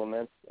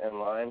elements in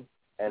line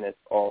and it's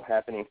all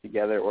happening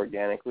together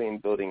organically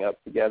and building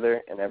up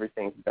together and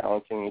everything's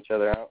balancing each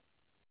other out,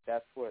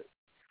 that's what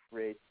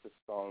creates the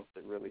songs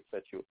that really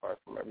set you apart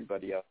from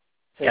everybody else.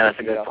 Yeah, that's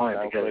a good point.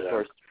 Because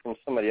or from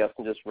somebody else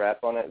and just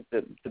rap on it,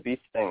 the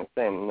beat's staying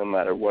the same no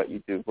matter what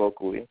you do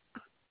vocally.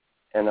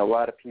 And a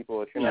lot of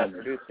people, if you're not a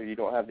producer, you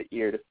don't have the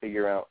ear to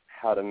figure out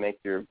how to make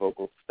your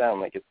vocals sound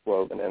like it's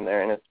woven in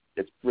there, and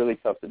it's really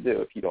tough to do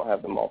if you don't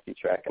have the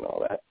multi-track and all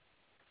that.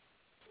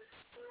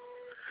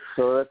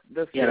 So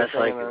that's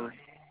like, what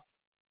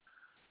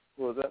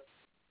was that?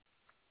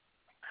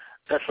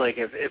 That's like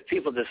if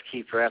people just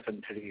keep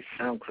rapping to these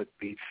SoundClick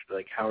beats,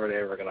 like how are they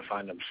ever going to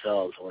find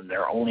themselves when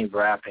they're only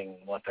rapping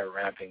what they're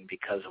rapping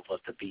because of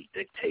what the beat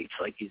dictates?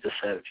 Like you just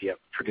said, if you have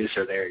a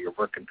producer there, you're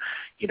working,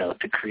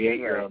 to create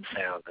your own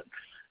sound and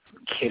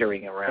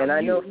catering around. And I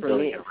know you for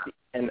me, around.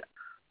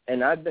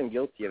 and I've been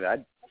guilty of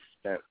it.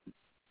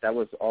 That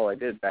was all I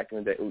did back in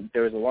the day.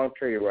 There was a long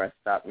period where I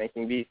stopped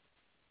making beats,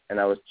 and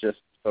I was just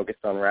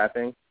focused on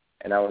rapping,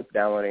 and I was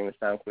downloading the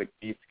SoundClick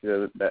beats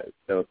because that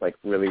was like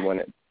really when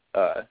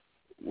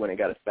it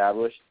got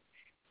established.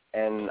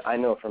 And I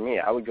know for me,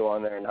 I would go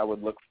on there and I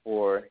would look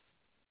for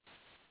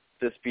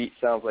this beat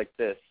sounds like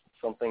this,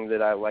 something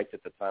that I liked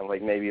at the time,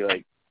 like maybe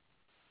like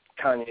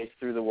Kanye's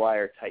Through the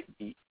Wire type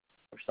beat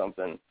or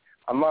something.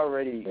 I'm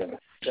already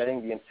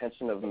setting the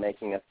intention of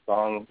making a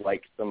song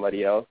like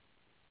somebody else,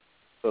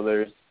 so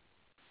there's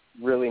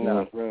really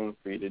not room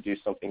for you to do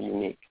something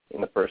unique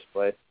in the first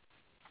place.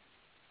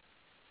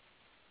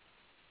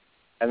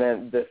 And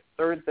then the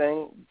third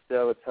thing that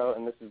I would tell,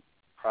 and this is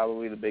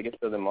probably the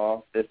biggest of them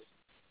all, this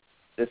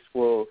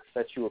will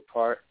set you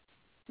apart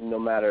no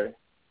matter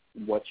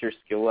what your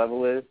skill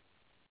level is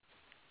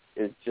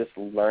just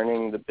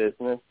learning the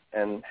business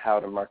and how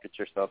to market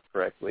yourself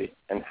correctly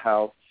and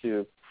how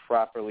to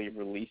properly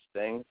release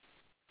things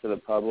to the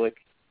public.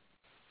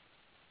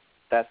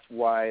 That's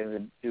why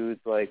the dudes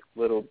like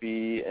Little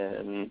B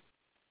and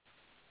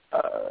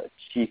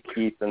Chief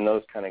Keef and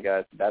those kind of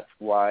guys, that's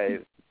why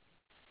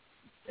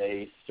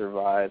they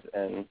survive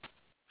and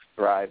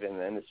thrive in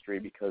the industry,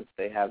 because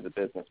they have the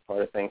business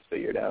part of things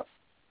figured out.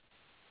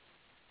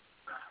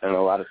 And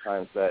a lot of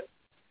times that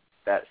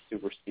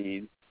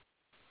supersedes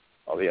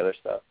all the other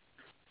stuff.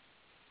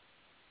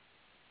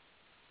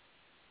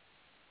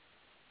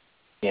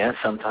 Yeah,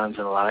 sometimes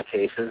in a lot of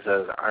cases,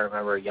 as I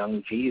remember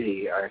Young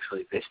Jeezy,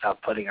 they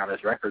stopped putting out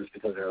his records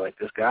because they're like,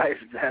 this guy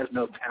has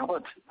no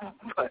talent.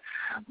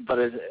 But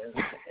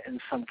in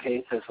some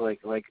cases,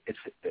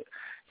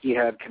 he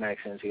had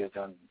connections. He had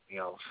done,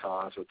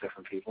 songs with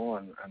different people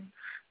and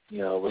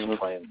was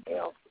playing,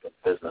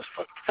 business.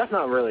 But that's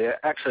not really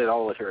actually at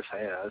all what you were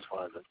saying. I just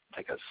wanted to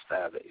take a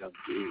stab at Young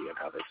Jeezy and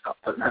how they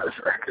stopped putting out his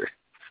record.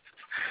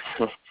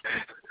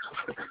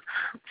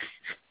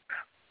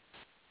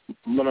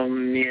 But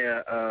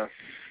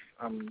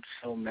I'm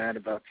so mad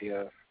about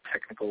the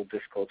technical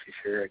difficulties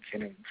here. I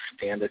can't even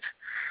stand it.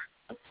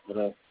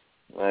 But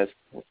it's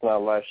not a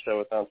live show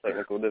without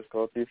technical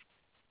difficulties.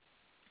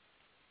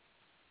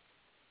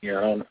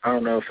 Yeah, I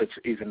don't know if it's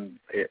even.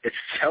 It's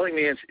telling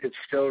me it's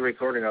still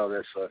recording all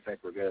this, so I think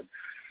we're good.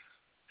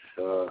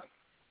 So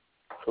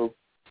Cool.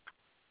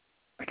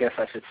 I guess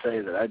I should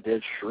say that I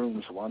did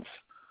shrooms once.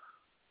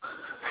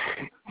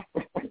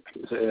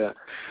 Yeah.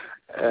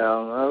 That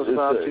was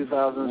about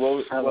 2007.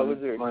 What was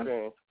your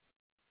experience?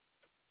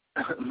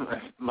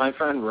 My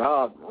friend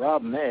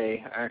Rob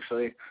May,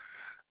 actually,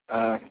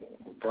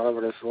 brought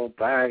over this little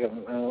bag,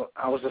 and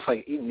I was just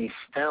like eating these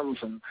stems,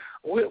 and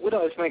we'd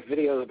always make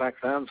videos back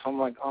then, so I'm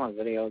like on a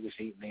video just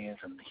eating these,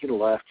 and he'd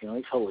left, he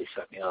totally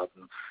set me up,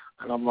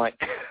 and I'm like,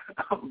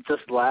 I'm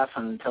just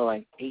laughing until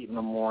like 8 in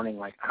the morning,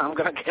 like, I'm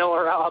going to kill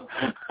Rob,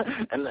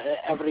 and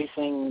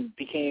everything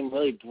became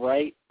really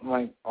bright,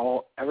 like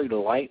every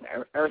light,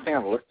 everything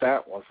I looked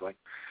at was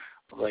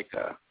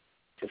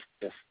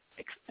just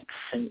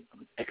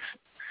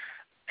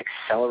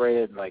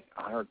accelerated like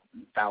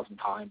 100,000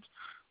 times.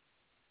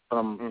 I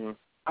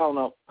don't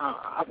know.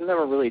 I've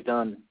never really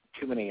done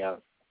too many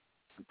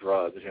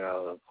drugs.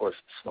 Of course,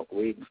 smoke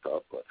weed and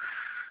stuff. But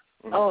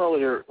I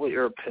don't know what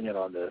your opinion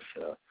on this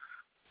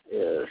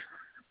is.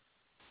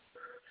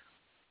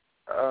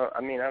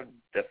 I mean, I've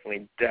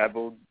definitely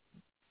dabbled,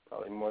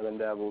 probably more than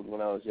dabbled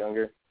when I was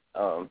younger.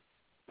 I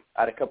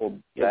had a couple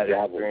bad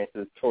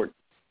experiences toward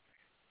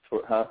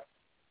huh?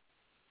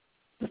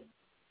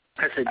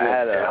 I said you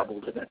had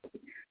dabbled in it.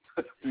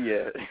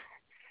 Yeah.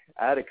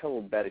 I had a couple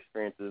of bad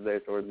experiences there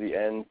towards the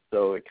end,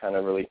 so it kind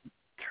of really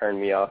turned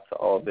me off to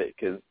all of it,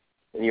 because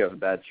when you have a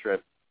bad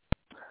trip,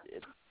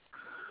 it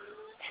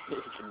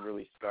can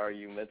really scar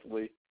you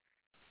mentally.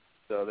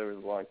 So there was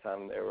a long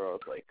time there where I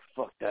was like,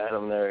 fuck that,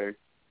 I'm there.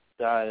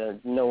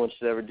 No one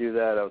should ever do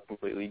that. I was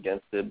completely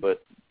against it,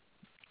 but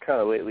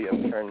kind of lately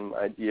I've turned my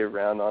idea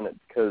around on it,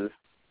 because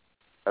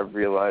I've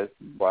realized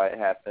why it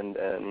happened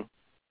and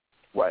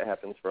why it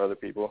happens for other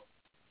people.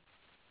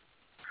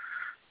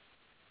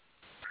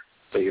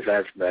 So you've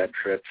had some bad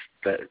trips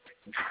that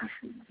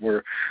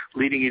were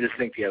leading you to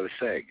think the other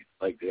thing,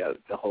 like the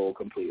whole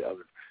complete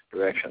other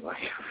direction. Like,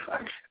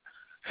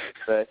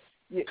 but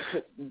yeah,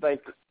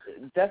 like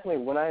definitely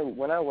when I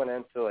went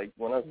into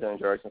when I was doing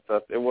drugs and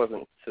stuff, it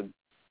wasn't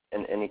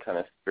in any kind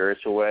of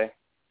spiritual way.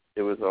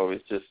 It was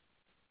always just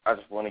I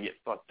just want to get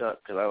fucked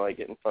up because I like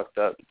getting fucked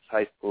up. It's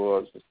high school. I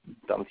was just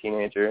a dumb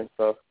teenager and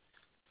stuff.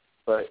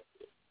 But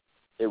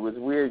it was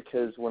weird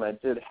because when I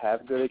did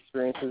have good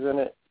experiences in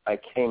it, I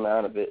came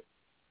out of it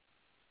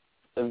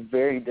a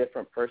very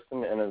different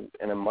person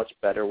in a much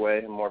better way,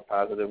 a more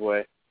positive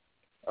way.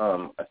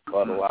 I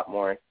felt a lot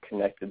more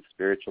connected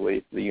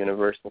spiritually to the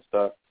universe and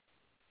stuff.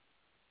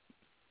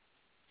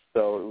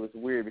 So it was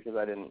weird because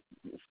I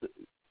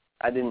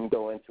didn't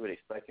go into it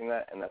expecting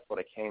that, and that's what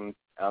I came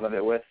out of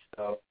it with.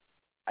 So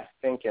I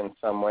think in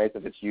some ways,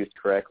 if it's used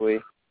correctly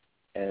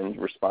and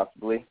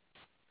responsibly,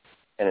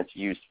 and it's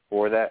used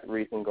for that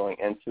reason going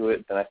into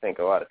it, then I think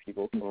a lot of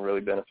people can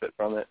really benefit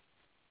from it.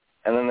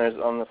 And then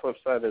on the flip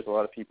side, there's a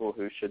lot of people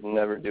who should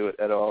never do it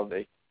at all.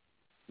 They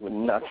would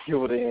not be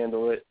able to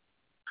handle it.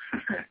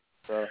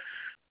 So,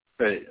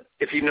 but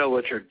if you know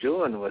what you're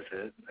doing with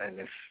it, and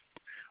if,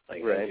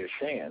 like you're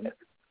saying,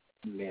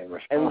 being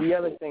responsible. And the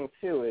other thing,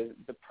 too, is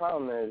the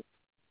problem is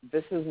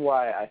this is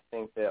why I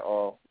think that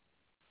all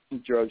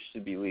drugs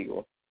should be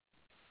legal.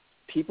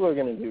 People are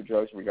going to do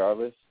drugs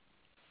regardless.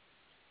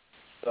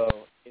 So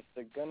if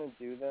they're going to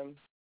do them,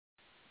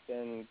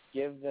 then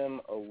give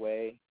them a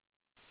way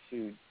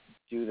to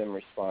do them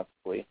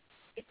responsibly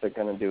if they're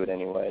going to do it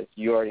anyways.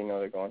 You already know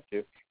they're going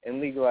to.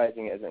 And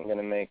legalizing isn't going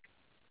to make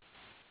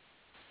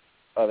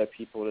other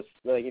people just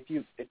like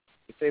if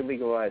they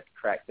legalized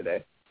crack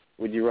today,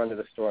 would you run to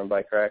the store and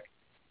buy crack?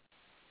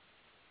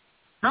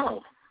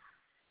 No.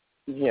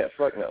 Yeah,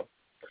 fuck no.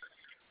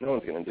 No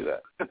one's going to do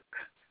that.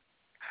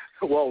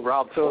 Well,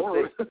 Rob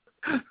Ford.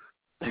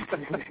 He's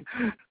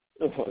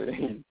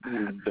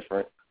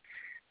different.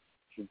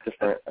 He's a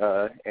different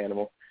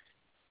animal.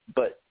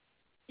 But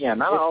yeah,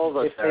 not all of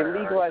us. If they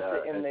legalized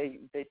it and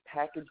they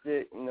packaged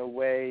it in a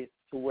way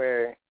to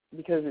where,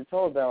 because it's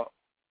all about,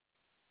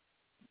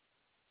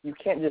 there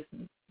can't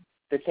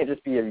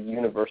just be a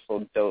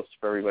universal dose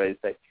for everybody to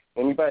say.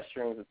 When you buy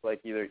shrooms, it's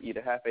like either eat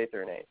a half-eighth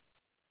or an eighth.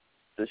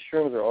 The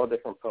shrooms are all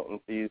different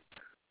potencies,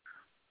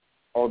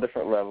 all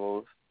different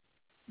levels.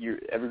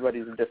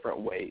 Everybody's a different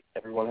weight.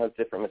 Everyone has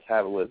different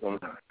metabolism.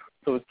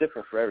 So it's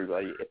different for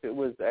everybody. If it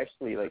was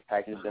actually like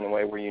packaged in a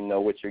way where you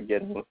know what you're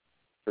getting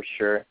for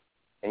sure,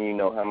 and you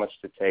know how much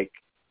to take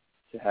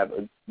to have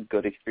a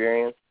good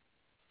experience,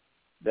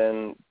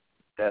 then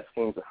that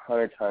seems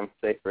 100 times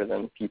safer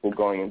than people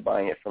going and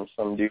buying it from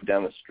some dude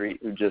down the street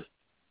who just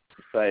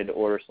decided to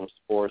order some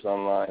spores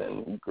online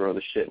and grow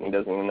the shit and he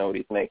doesn't even know what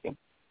he's making.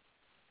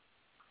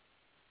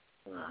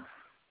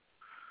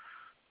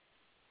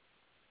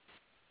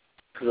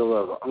 Because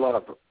a lot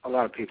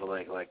of people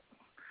think like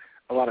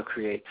a lot of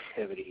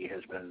creativity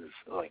has been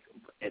like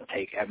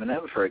take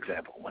Eminem for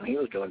example when he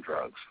was doing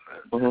drugs.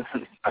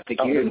 I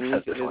think his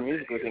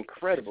music was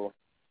incredible.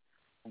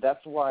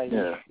 That's why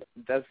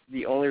that's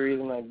the only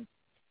reason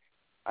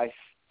I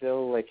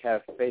still like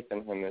have faith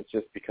in him. It's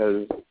just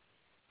because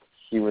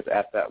he was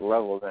at that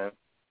level then.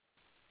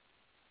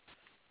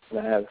 And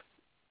I have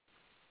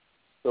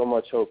so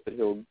much hope that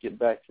he'll get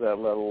back to that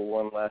level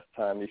one last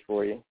time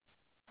before he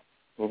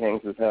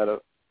hangs his hat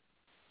up.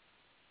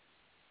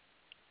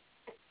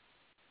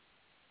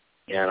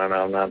 Yeah, I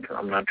don't know.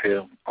 I'm not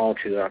all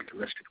too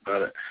optimistic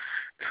about it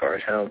as far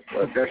as him.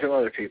 But there's some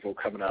other people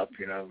coming up,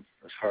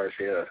 as far as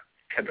the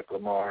Kendrick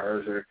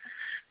Lamars or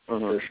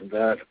this and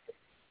that.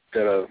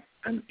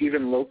 And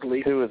even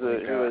locally, who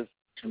was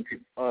some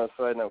people. On a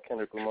side note,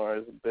 Kendrick Lamar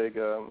is a big.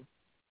 I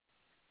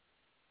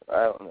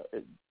don't know.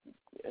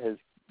 His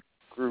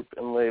group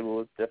and label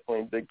is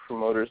definitely big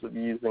promoters of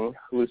using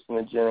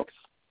hallucinogenics.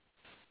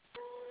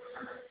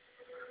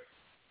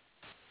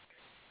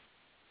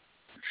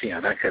 Yeah,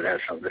 that could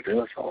have something to do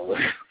with all this.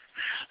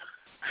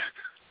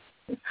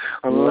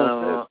 When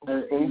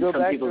you go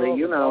some back people to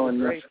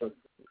that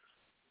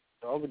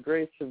all the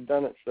greats have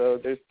done it, so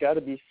there's got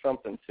to be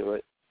something to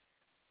it.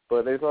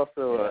 But there's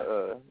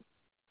also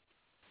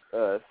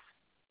a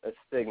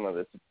stigma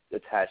that's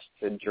attached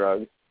to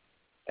drugs,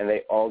 and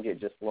they all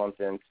get just lumped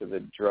into the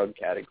drug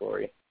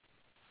category,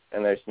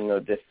 and there's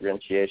no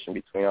differentiation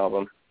between all of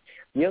them.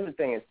 The other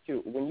thing is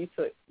too, when you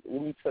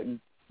took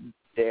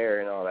Dare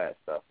and all that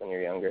stuff when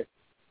you're younger,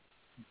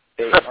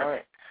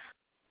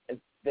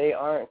 they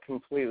aren't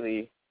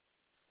completely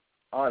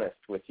honest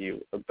with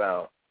you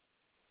about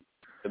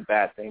the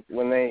bad things.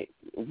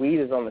 Weed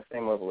is on the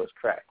same level as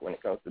crack when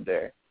it comes to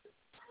Dare.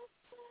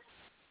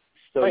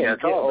 So you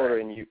get older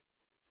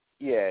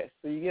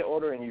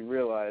and you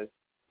realize,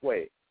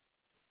 wait,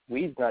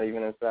 weed's not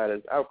even as bad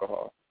as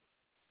alcohol.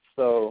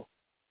 So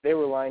they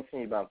were lying to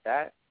me about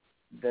that.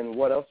 Then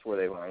what else were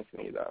they lying to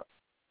me about?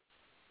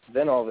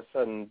 Then all of a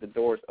sudden the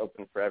door's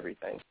open for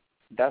everything.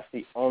 That's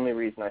the only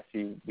reason I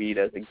see weed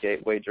as a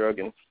gateway drug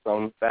in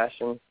some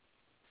fashion.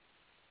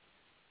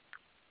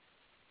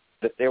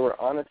 If they were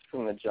honest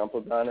from the jump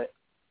about it,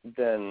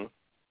 then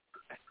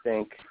I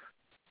think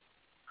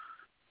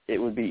it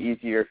would be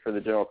easier for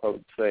the general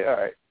public to say, all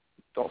right,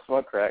 don't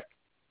smoke crack.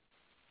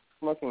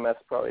 Smoking meth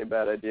is probably a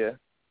bad idea.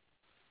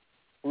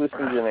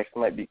 Hallucinogenics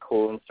might be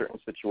cool in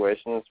certain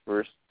situations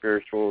for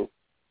spiritual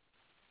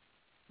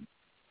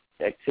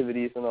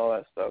activities and all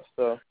that stuff.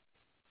 So,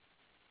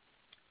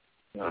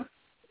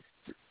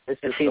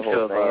 it seems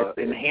to have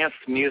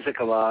enhanced music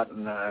a lot,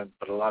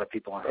 but a lot of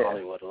people in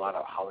Hollywood, a lot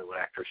of Hollywood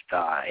actors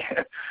die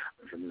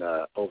from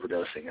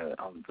overdosing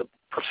on the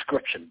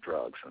prescription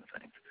drugs and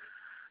things.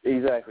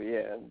 Exactly,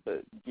 yeah.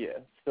 But,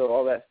 so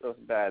all that stuff's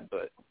bad,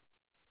 but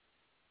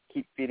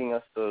keep feeding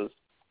us those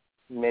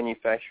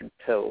manufactured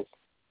pills.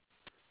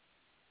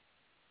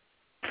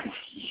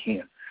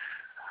 Yeah.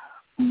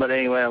 But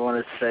anyway, I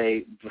want to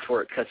say,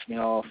 before it cuts me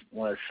off, I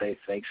want to say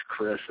thanks,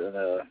 Chris, and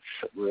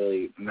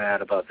really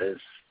mad about this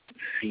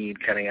feed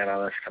cutting out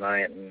on us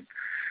tonight,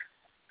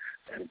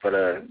 but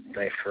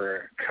thanks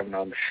for coming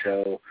on the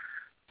show.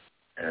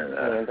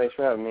 And thanks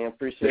for having me. I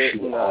appreciate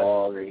it. Wish you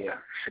all the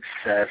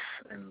success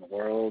in the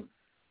world.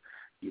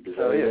 You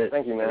deserve it.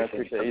 Thank you, man. I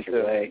appreciate you too.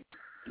 You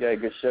got a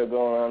good show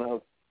going on. I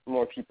hope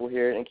more people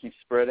hear it and keep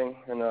spreading,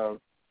 and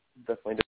definitely